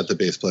that the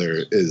bass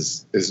player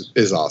is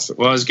awesome.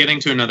 Well, I was getting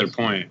to another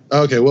point.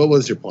 Okay, what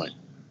was your point?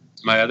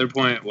 My other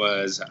point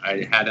was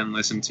I hadn't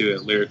listened to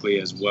it lyrically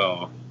as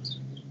well,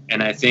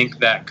 and I think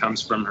that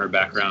comes from her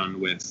background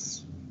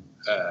with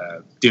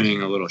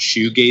doing a little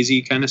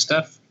shoegazy kind of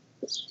stuff,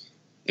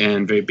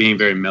 and being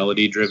very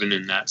melody driven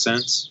in that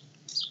sense.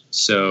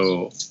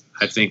 So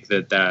I think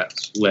that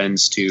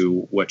lends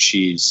to what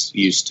she's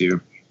used to,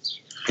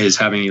 is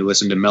having you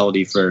listen to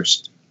melody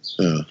first.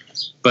 Yeah.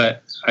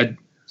 But I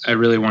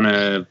really want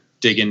to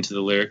dig into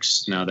the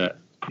lyrics now that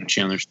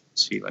Chandler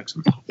says he likes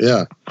them.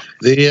 Yeah.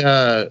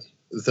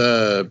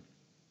 The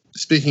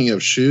speaking of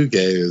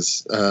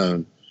shoegaze,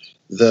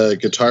 the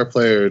guitar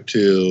player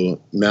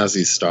to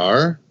Mazzy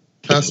Star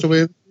passed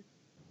away.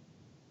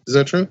 Is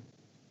that true?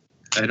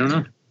 I don't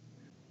know.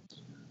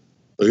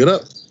 Look it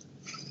up.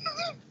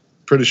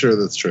 Pretty sure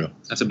that's true.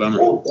 That's a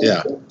bummer.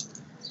 Yeah.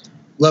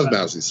 Love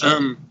Mazzy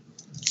Star.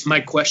 My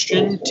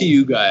question to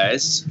you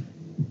guys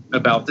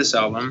about this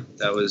album,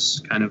 that was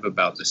kind of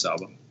about this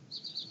album,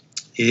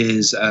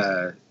 is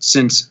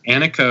since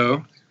Anak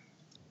Ko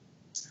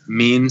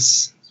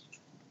means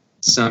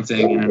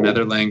something in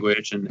another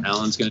language, and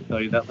Alan's going to tell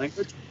you that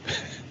language.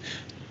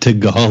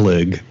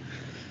 Tagalog.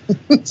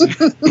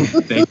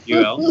 Thank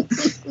you, Al.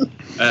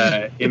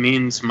 It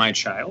means my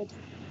child.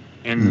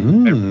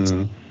 And I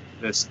listened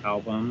to this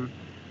album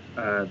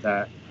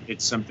that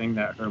it's something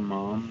that her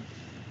mom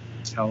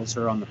tells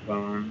her on the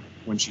phone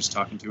when she's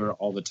talking to her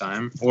all the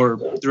time, or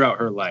throughout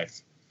her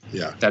life.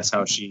 Yeah. That's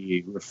how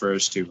she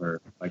refers to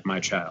her, like my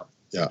child.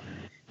 Yeah.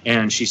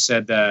 And she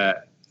said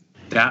that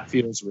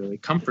feels really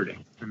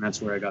comforting. And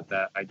that's where I got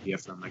that idea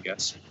from, I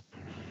guess.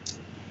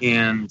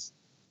 And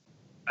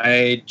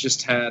I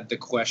just had the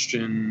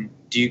question,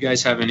 do you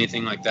guys have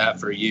anything like that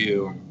for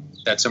you,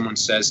 that someone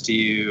says to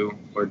you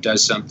or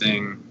does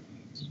something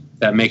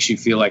that makes you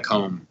feel like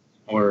home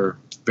or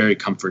very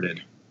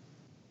comforted?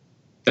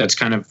 That's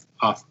kind of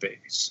off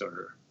base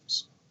or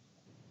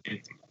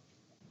anything.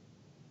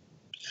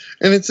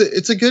 And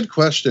it's a good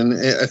question.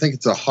 I think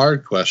it's a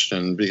hard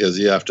question because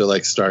you have to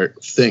like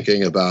start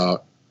thinking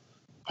about,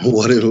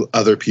 what do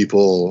other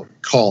people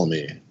call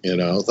me? You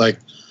know, like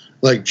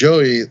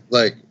Joey,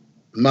 like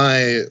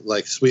my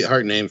like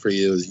sweetheart name for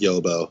you is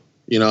Yobo.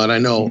 You know, and I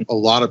know a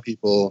lot of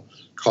people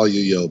call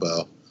you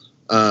Yobo.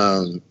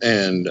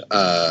 And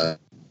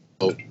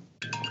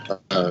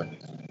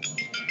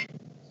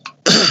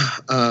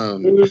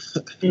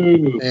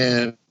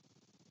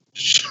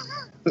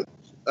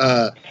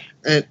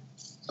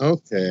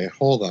okay,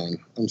 hold on.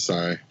 I'm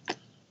sorry.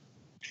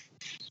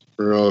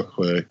 Real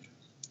quick.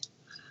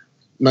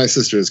 My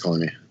sister is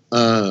calling me.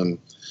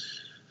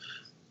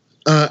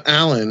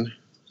 Alan,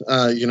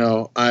 you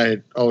know,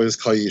 I always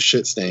call you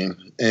shit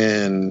stain.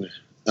 And,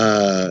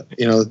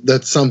 you know,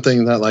 that's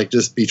something that like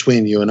just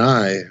between you and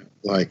I,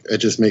 like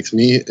it makes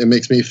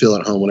me feel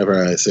at home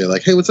whenever I say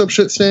like, hey, what's up,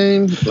 shit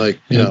stain? Like,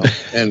 you know,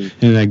 and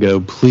I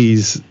go,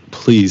 please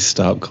Please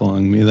stop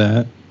calling me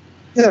that.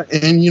 Yeah,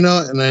 and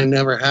and I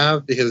never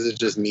have because it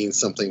just means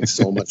something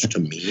so much to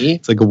me.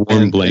 It's like a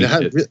warm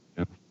blanket.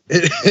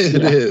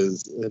 It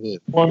is.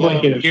 Warm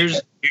blanket. Here's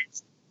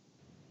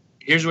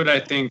what I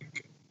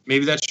think.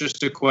 Maybe that's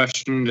just a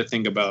question to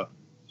think about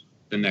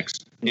in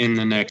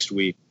the next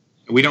week.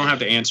 We don't have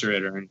to answer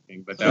it or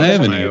anything, but that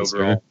was my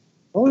overall.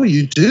 Oh,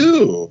 you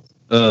do.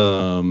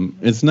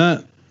 It's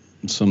not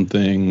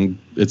something.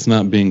 It's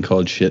not being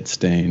called shit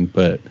stain,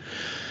 but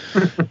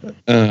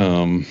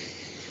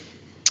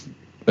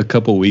a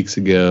couple weeks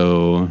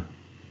ago,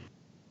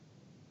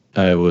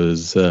 I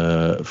was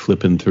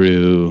flipping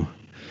through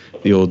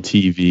the old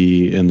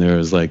TV, and there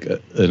was like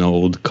an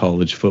old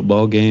college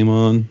football game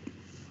on.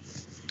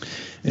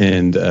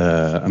 And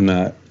I'm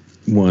not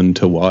one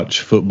to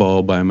watch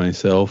football by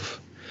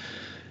myself,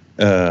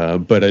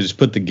 but I just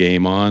put the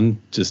game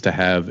on just to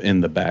have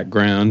in the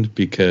background,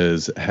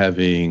 because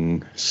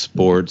having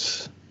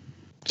sports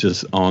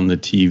just on the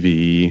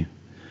TV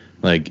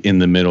like in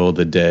the middle of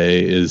the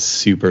day is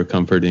super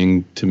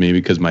comforting to me,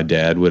 because my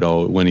dad would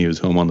when he was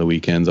home on the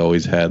weekends,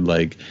 always had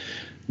like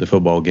the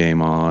football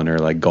game on or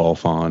like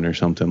golf on or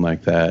something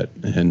like that.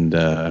 And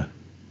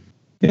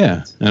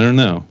yeah, I don't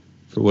know,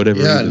 for whatever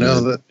reason,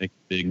 that makes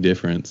a big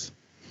difference.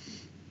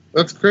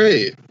 That's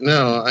great.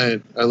 No, I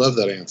love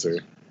that answer.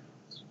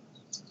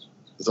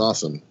 It's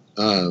awesome.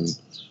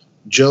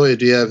 Joey,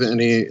 do you have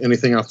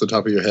anything off the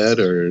top of your head,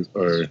 or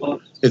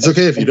it's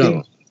okay if you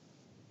don't?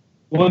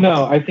 Well,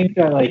 no, I think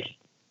that like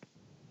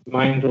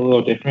mine's a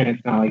little different.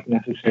 It's not like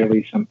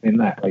necessarily something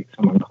that like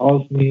someone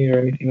calls me or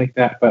anything like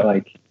that, but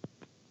like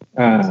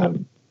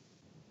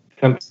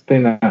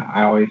something that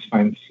I always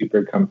find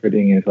super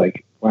comforting is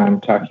like when I'm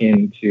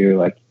talking to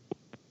like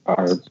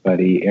our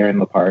buddy Aaron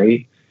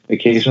Lapari.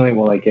 Occasionally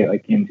we'll like get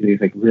like into these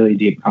like really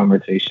deep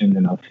conversations,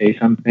 and I'll say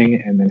something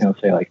and then he'll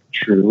say like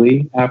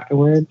truly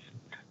afterwards.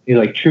 He's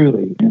like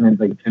truly, and then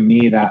like to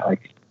me that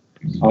like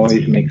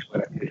always makes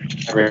whatever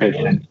his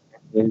sense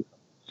is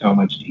so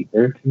much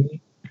deeper to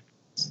me.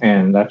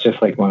 And that's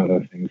just like one of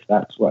those things.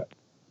 That's what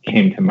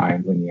came to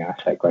mind when you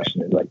asked that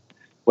question, is like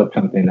what's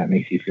something that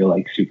makes you feel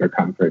like super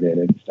comforted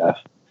and stuff.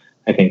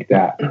 I think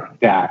that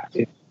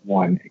is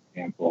one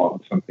example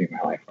of something in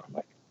my life where I'm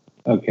like,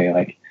 okay,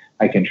 like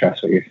I can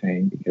trust what you're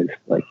saying, because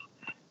like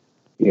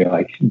you're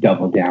like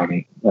doubling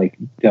down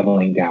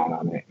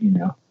on it,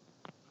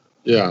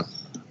 Yeah.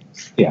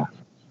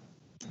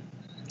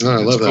 No, I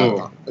love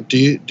that. Do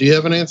you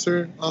have an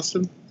answer,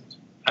 Austin?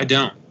 I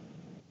don't.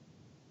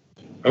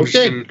 I'm just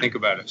gonna think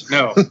about it.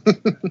 No.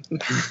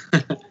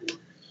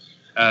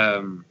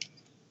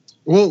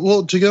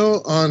 Well, to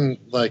go on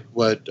like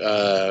what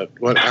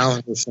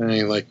Alan was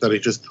saying, like that he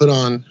just put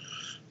on,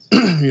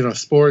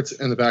 sports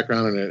in the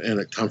background, and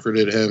it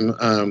comforted him.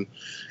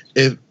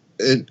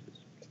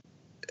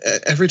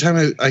 Every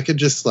time I could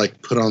just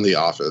like put on The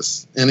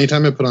Office.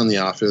 Anytime I put on The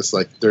Office,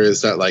 like there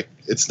is that like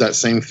it's that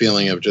same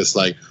feeling of just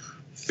like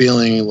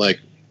feeling like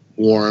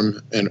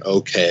warm and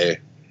okay.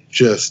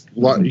 Just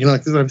what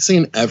because I've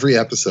seen every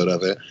episode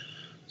of it,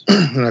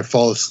 and I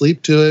fall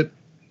asleep to it,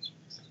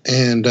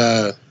 and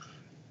yeah,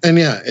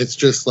 it's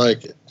just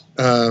like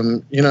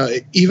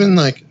even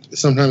like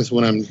sometimes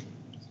when I'm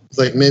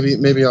like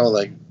maybe I'll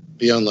like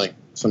be on like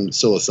some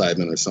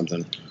psilocybin or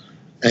something,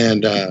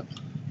 and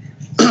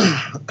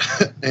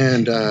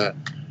and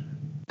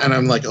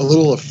I'm like a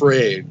little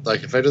afraid.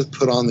 Like if I just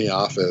put on The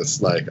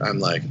Office, like I'm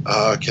like,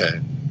 oh,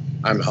 okay,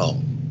 I'm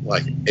home.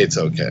 Like it's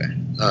okay.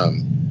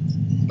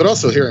 But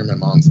also hearing my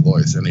mom's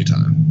voice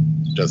anytime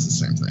does the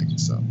same thing.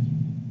 So,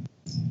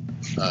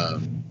 but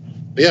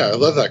yeah, I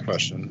love that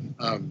question.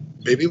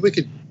 Maybe we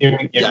could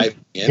hearing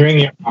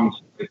your mom's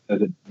voice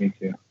does it to me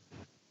too.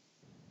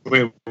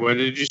 Wait, what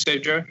did you say,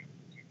 Joe?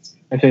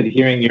 I said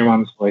hearing your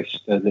mom's voice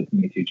does it to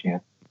me too,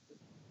 Chan.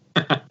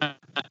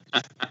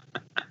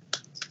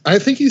 I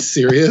think he's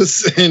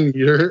serious, and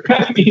you're.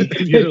 I mean,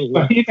 it's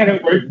funny that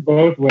it works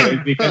both ways,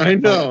 because I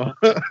know.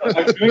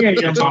 I'm doing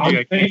it your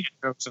mom's thing.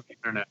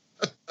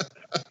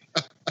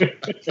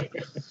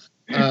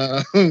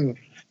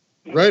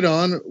 Right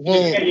on.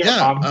 Well,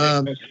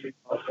 yeah.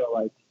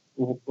 Also,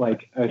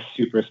 like a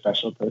super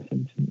special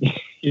person to me,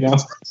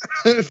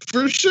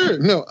 For sure.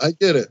 No, I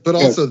get it. But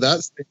also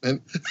that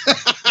statement.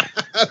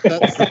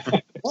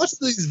 Watch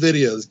these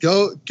videos.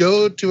 Go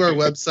to our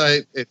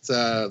website. It's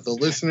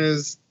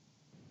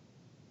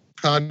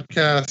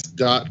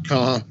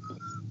thelistenerspodcast.com.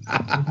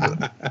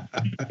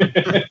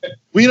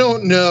 We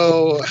don't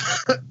know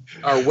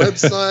our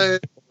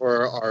website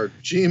or our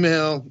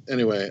Gmail.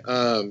 Anyway,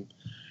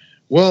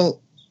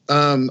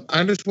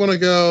 I just want to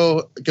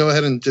go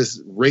ahead and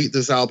just rate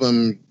this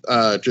album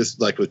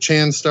just like with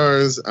Chan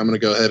stars. I'm going to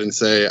go ahead and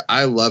say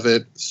I love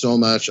it so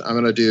much. I'm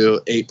going to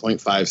do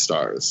 8.5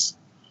 stars.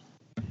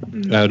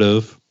 Out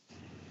of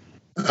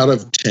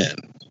 10.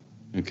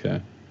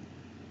 Okay.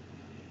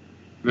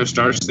 No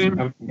stars theme?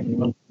 How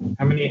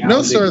many?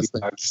 No stars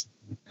themes.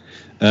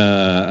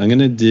 I'm going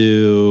to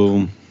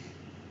do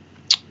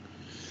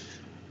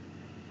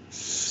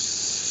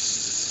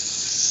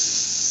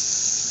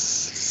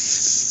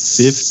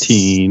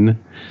 15,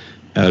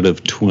 out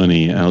of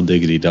 20 Al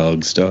Diggity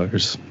Dog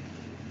stars.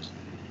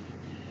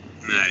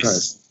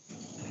 Nice.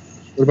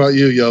 What about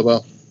you,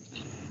 Yobo?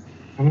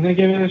 I'm gonna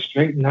give it a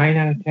straight 9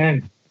 out of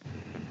 10.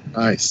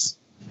 Nice.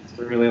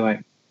 I really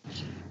like.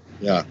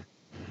 Yeah.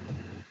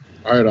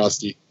 All right,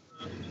 Osti.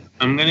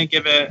 I'm gonna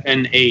give it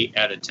an 8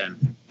 out of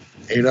 10.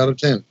 8 out of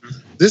 10.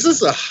 This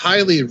is a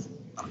highly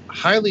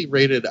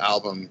rated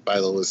album by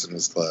the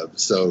Listeners Club.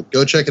 So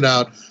go check it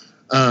out.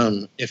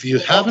 If you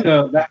haven't,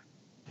 Also,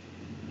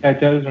 that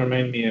does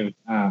remind me of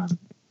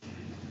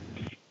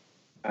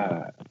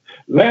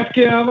let's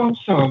give them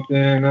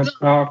something to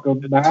talk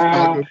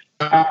about.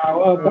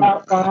 How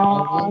about Bonnie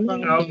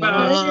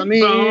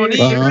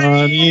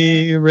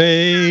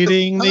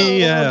rating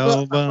the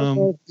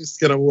album. It's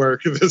gonna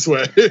work this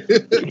way.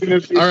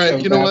 All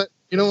right, you know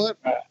what?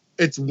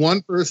 It's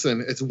one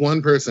person.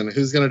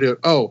 Who's gonna do it.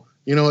 Oh,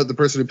 you know what? The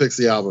person who picks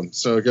the album.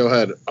 So go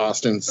ahead,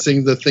 Austin.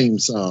 Sing the theme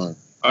song.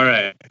 All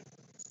right.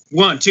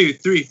 1, 2,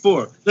 3,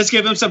 4. Let's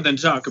give him something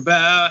to talk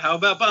about. How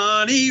about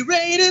Bonnie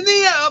rating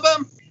the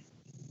album?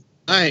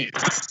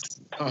 Nice.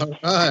 All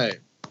right.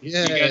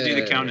 Yeah. You gotta do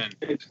the count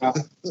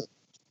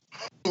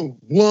in.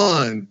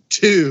 1,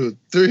 2,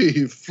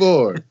 3,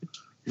 4.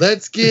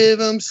 Let's give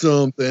them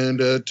something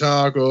to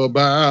talk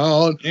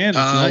about. And it's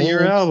not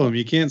your album.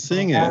 You can't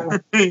sing it. Yeah,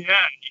 you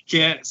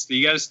can't. So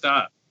you gotta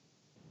stop.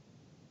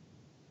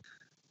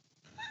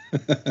 All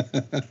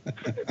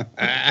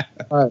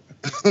right.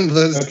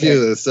 Let's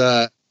do this.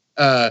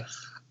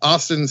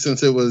 Austin,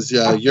 since it was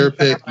your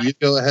pick, you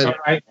go ahead. All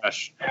right.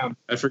 Gosh,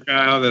 I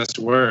forgot how this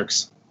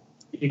works.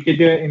 You could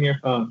do it in your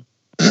phone.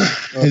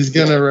 He's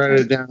gonna write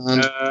it down.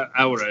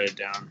 I will write it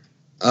down.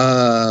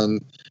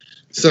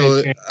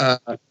 So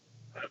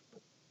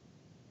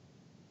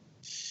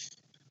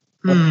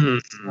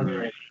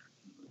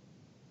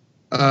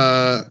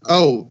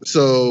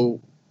so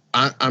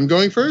I'm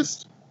going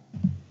first.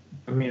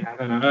 I mean, I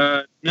don't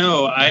know.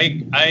 No,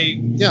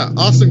 Yeah,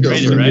 Austin goes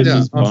Rate it, first. right? Yeah,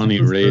 His Bonnie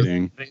Austin goes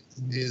rating. first.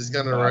 He's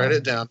gonna write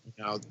it down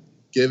now.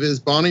 Give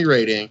his Bonnie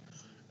rating,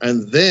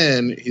 and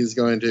then he's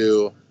going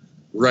to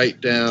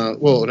write down.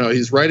 Well, no,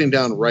 he's writing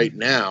down right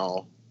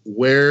now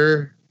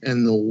where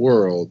in the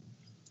world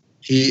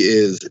he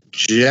is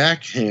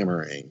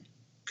jackhammering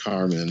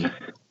Carmen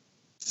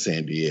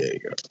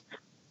Sandiego.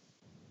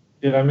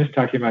 Dude, I miss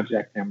talking about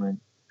Jack Cameron.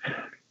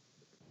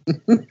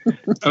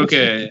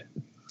 okay.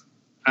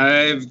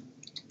 I've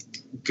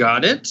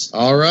got it,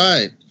 All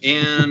right.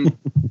 and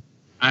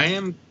I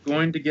am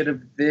going to get a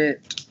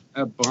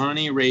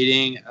Bonnie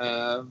rating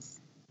of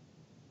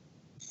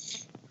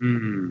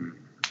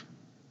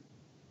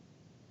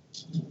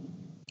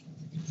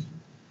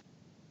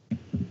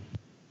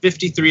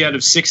 53 out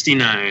of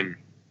 69.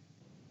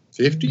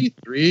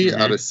 53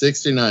 out of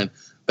 69.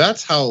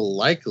 That's how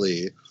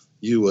likely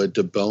you would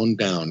to bone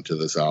down to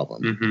this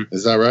album. Mm-hmm.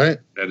 Is that right?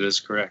 That is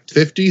correct.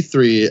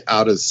 53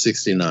 out of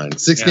 69.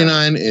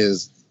 69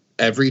 is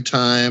every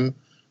time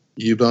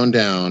you bone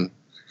down,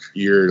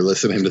 you're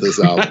listening to this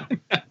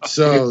album.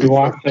 So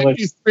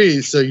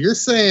 53. So you're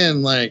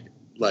saying like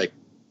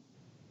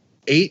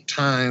 8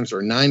 times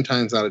or 9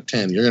 times out of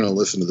 10, you're going to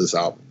listen to this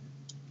album.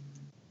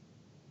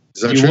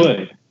 Is that You true?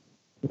 would.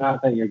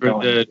 Not that you're For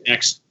going. the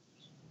next,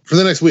 For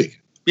the next week.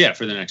 yeah,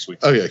 for the next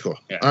week. Okay, cool.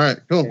 Yeah. All right,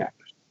 cool. Yeah.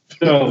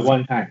 So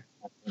one time.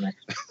 That's the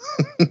next.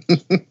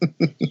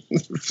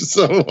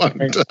 So one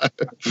time.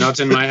 Not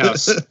in my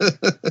house.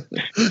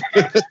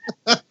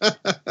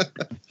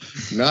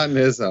 Not in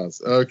his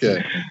house.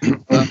 Okay.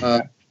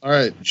 All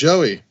right,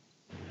 Joey.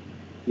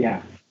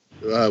 Yeah.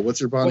 What's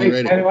your Bonnie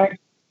Wait, rating? I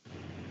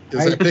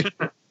 'Cause I picked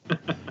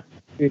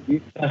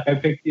you.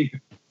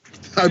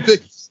 I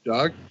picked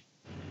dog.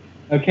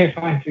 Okay,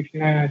 fine.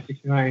 69 out of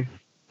 69.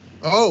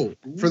 Oh,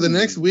 for the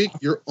next week,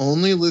 you're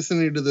only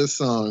listening to this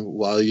song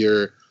while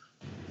you're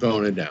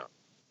boning down.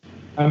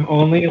 I'm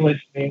only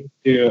listening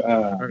to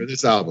Or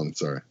this album,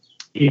 sorry.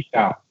 Peace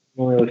Out.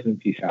 I'm only listening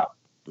to Peace Out.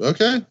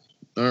 Okay.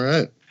 All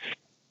right.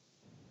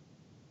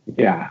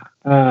 Yeah.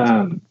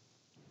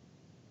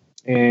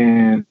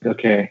 And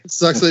okay. It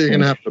sucks that you're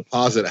going to have to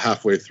pause it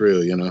halfway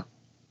through, you know?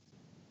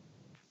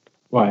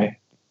 Why?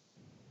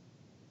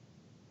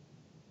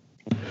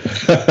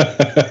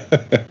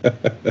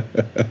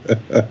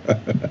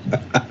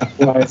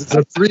 Why? It's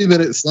a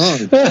 3-minute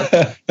song.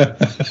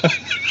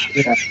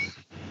 Yeah.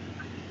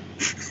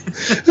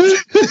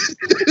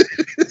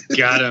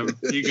 Got him.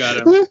 You got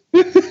him.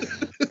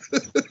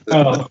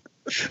 Oh,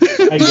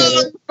 I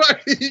get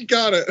it. You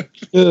got it.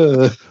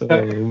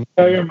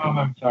 Tell your mom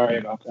I'm sorry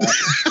about that.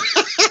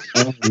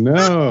 Oh,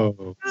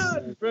 no.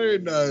 Very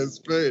nice.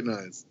 Very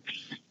nice.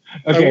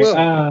 Okay,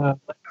 will.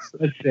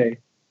 let's see.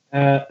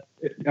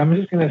 I'm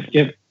just going to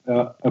skip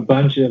a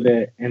bunch of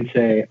it and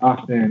say,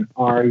 Austin,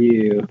 are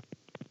you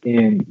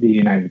in the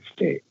United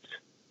States?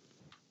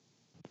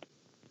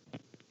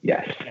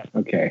 Yes.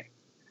 Okay.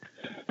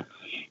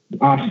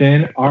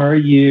 Austin, are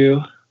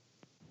you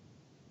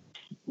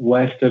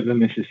west of the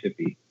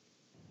Mississippi?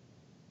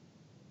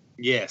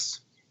 Yes.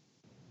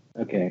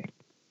 Okay.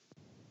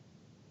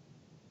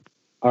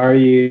 Are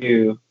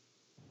you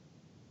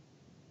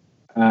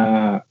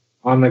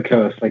on the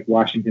coast, like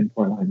Washington,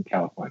 Portland,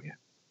 California.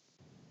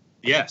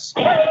 Yes.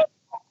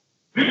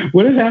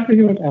 What is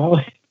happening with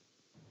Alex?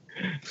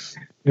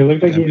 It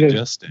looks like I'm you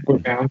adjusting. were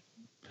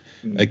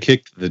bouncing. I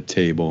kicked the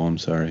table. I'm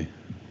sorry.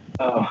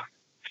 Oh,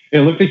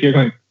 it looks like you're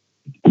going.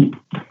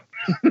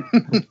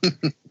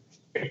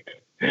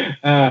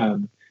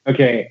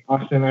 Okay,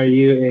 Austin, are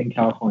you in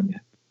California?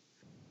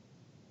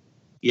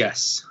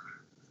 Yes.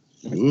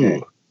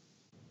 Ooh.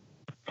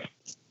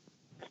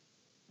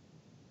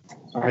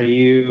 Are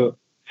you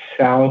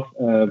south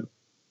of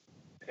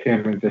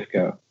San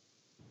Francisco?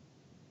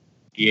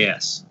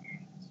 Yes.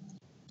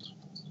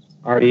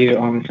 Are you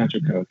on the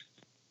Central Coast?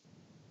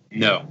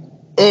 No.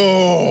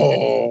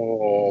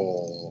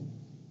 Oh.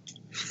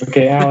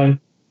 Okay, Alan.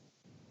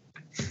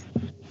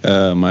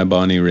 My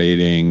Bonnie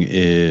rating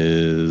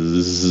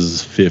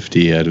is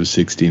 50 out of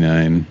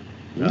 69.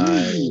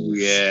 Nice.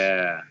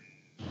 Yeah.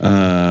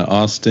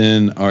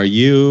 Austin, are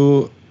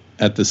you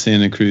at the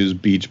Santa Cruz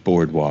Beach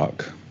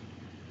Boardwalk?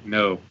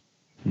 No.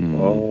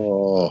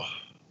 Oh.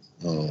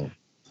 All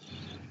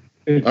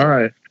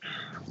right.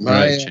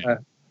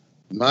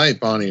 My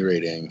Bonnie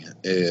rating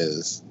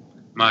is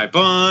My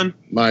Bon.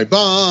 my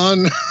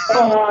Bon.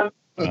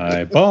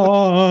 Hi,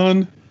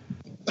 Bon.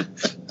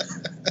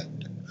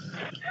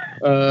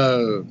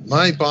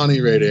 My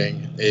Bonnie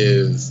rating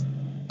is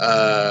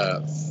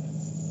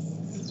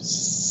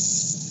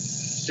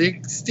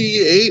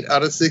 68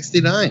 out of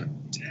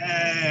 69.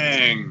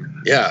 Dang.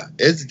 Yeah,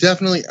 it's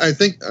definitely. I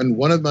think on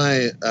one of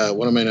my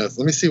notes.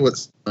 Let me see what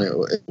song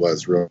it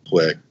was real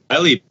quick.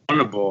 Highly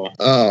vulnerable.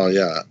 Oh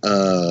yeah.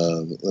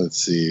 Let's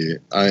see.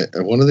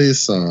 One of these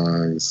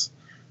songs.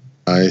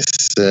 I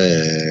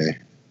say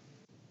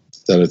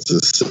that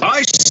it's a.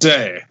 I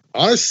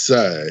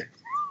say.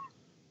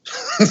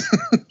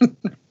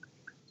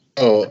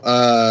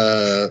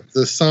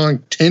 The song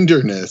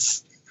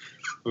 "Tenderness."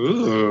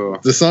 Ooh.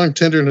 The song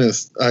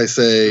 "Tenderness." I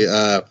say,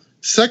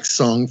 sex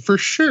song for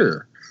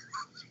sure.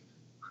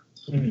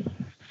 So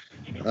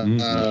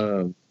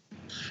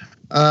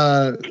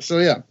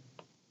yeah.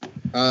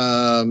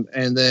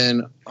 And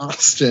then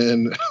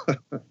Austin.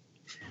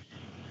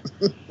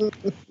 Are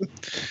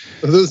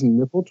those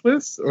nipple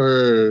twists or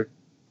are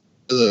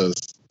those?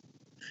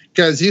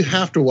 Guys, you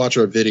have to watch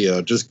our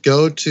video. Just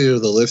go to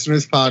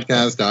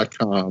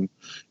thelistenerspodcast.com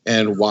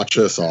and watch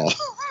us all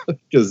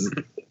because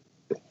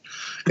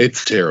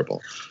it's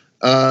terrible.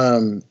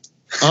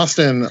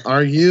 Austin,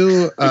 are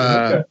you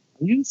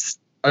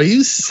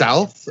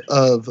south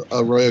of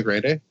Arroyo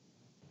Grande?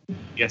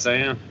 Yes, I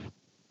am.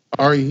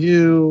 Are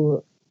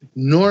you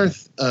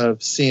north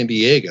of San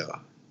Diego?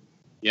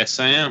 Yes,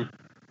 I am.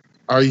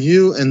 Are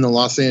you in the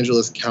Los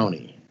Angeles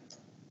County?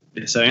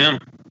 Yes, I am.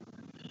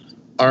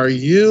 Are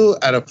you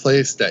at a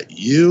place that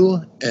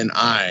you and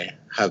I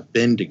have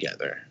been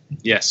together?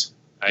 Yes,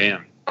 I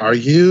am. Are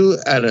you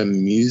at a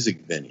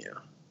music venue?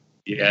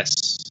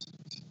 Yes.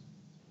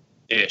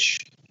 Ish.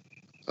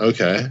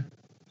 Okay.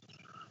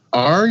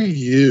 Are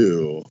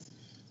you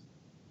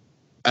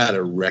at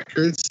a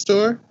record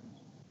store?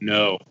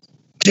 No.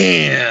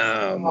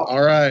 Damn.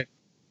 All right.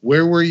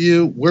 Where were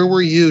you? Where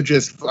were you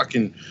just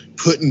fucking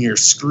putting your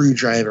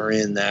screwdriver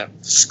in that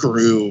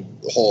screw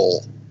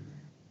hole?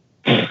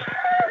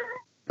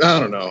 I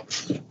don't know.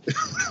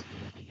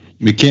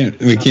 We can't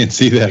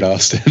see that,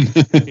 Austin.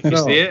 Can you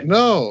see it?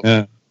 No.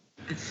 Yeah.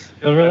 I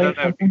thought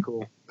that would be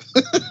cool.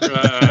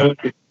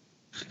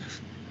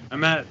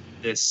 I'm at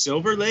the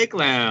Silver Lake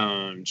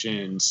Lounge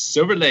in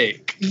Silver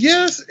Lake.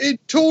 Yes, it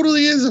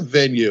totally is a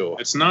venue.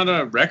 It's not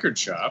a record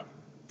shop.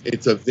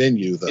 It's a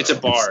venue, though. It's a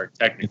bar,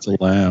 technically. It's a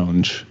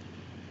lounge.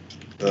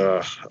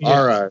 Yeah.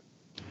 All right.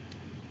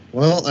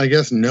 Well, I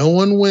guess no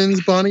one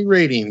wins Bonnie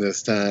rating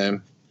this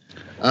time.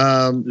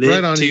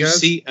 Right on, you guys.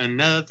 See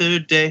another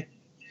day.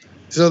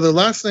 So the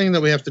last thing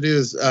that we have to do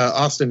is,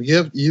 Austin,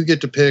 you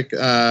get to pick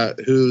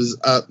who's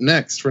up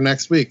next for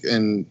next week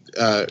and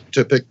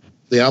to pick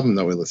the album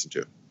that we listen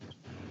to.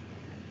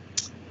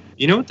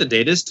 You know what the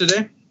date is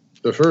today?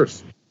 The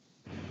first.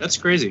 That's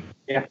crazy.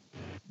 Yeah.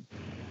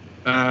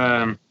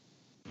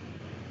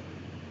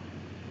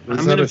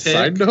 Is that a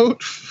side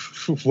note?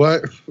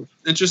 What?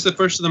 It's just the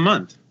first of the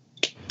month.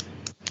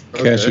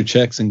 Cash your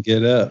checks and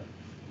get up.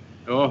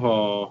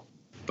 Oh,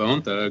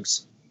 Bone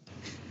Thugs.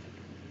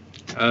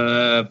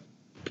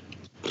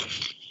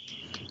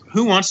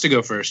 Who wants to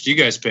go first? You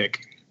guys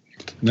pick.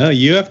 No,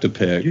 you have to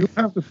pick. You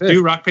have to pick.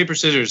 Do rock, paper,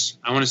 scissors.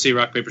 I want to see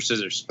rock, paper,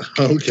 scissors.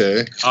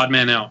 Okay. Odd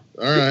man out.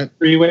 All right.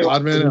 Three-way.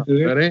 Odd man out.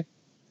 Ready?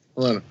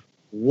 Hold on.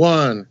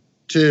 1,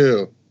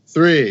 2,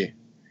 3.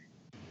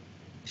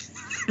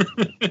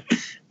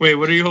 Wait,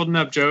 what are you holding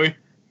up, Joey?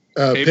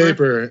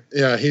 Paper.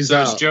 Yeah, he's So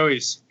out. it's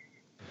Joey's.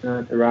 No,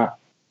 it's a rock.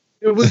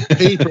 It was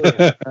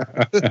paper.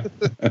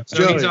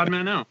 So he's Joey. odd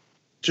man out.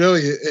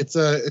 Joey,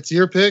 it's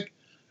your pick,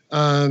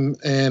 and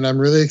I'm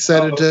really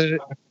excited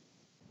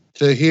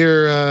to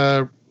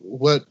hear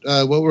what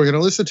we're gonna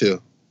listen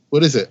to.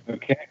 What is it?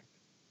 Okay.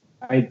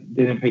 I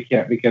didn't pick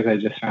yet because I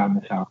just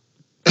found this out.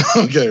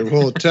 Okay,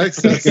 well,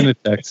 text He's us. gonna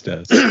text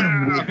us.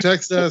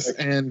 Text us,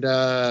 and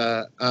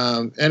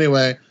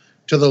anyway,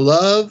 to the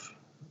love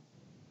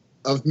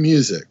of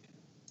music.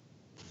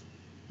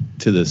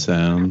 To the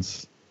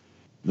sounds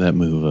that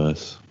move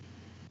us.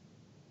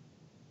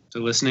 To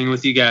listening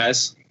with you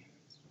guys.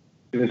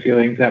 To the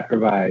feelings that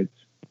provides.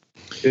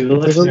 To the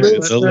To the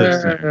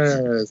listeners.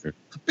 listeners.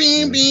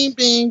 Bing, bing,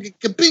 bing.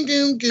 Ka-bing,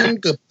 goom, goom,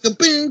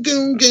 ka-bing,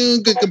 goom,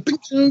 goom, ka-bing,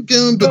 goom,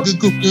 goom, ba-goom,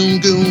 goom,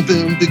 goom,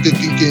 boom, ba-goom,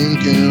 goom,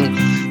 goom.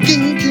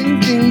 Goom, goom,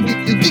 goom,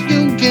 goom,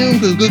 goom,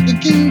 ba-goom,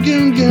 goom,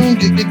 goom, goom,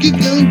 goom,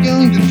 goom,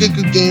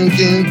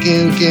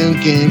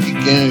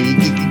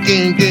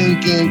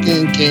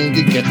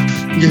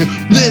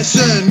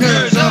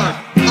 listeners are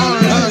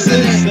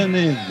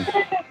listening.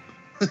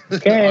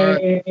 Okay. All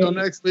right, until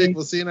next week.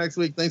 We'll see you next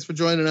week. Thanks for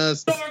joining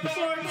us.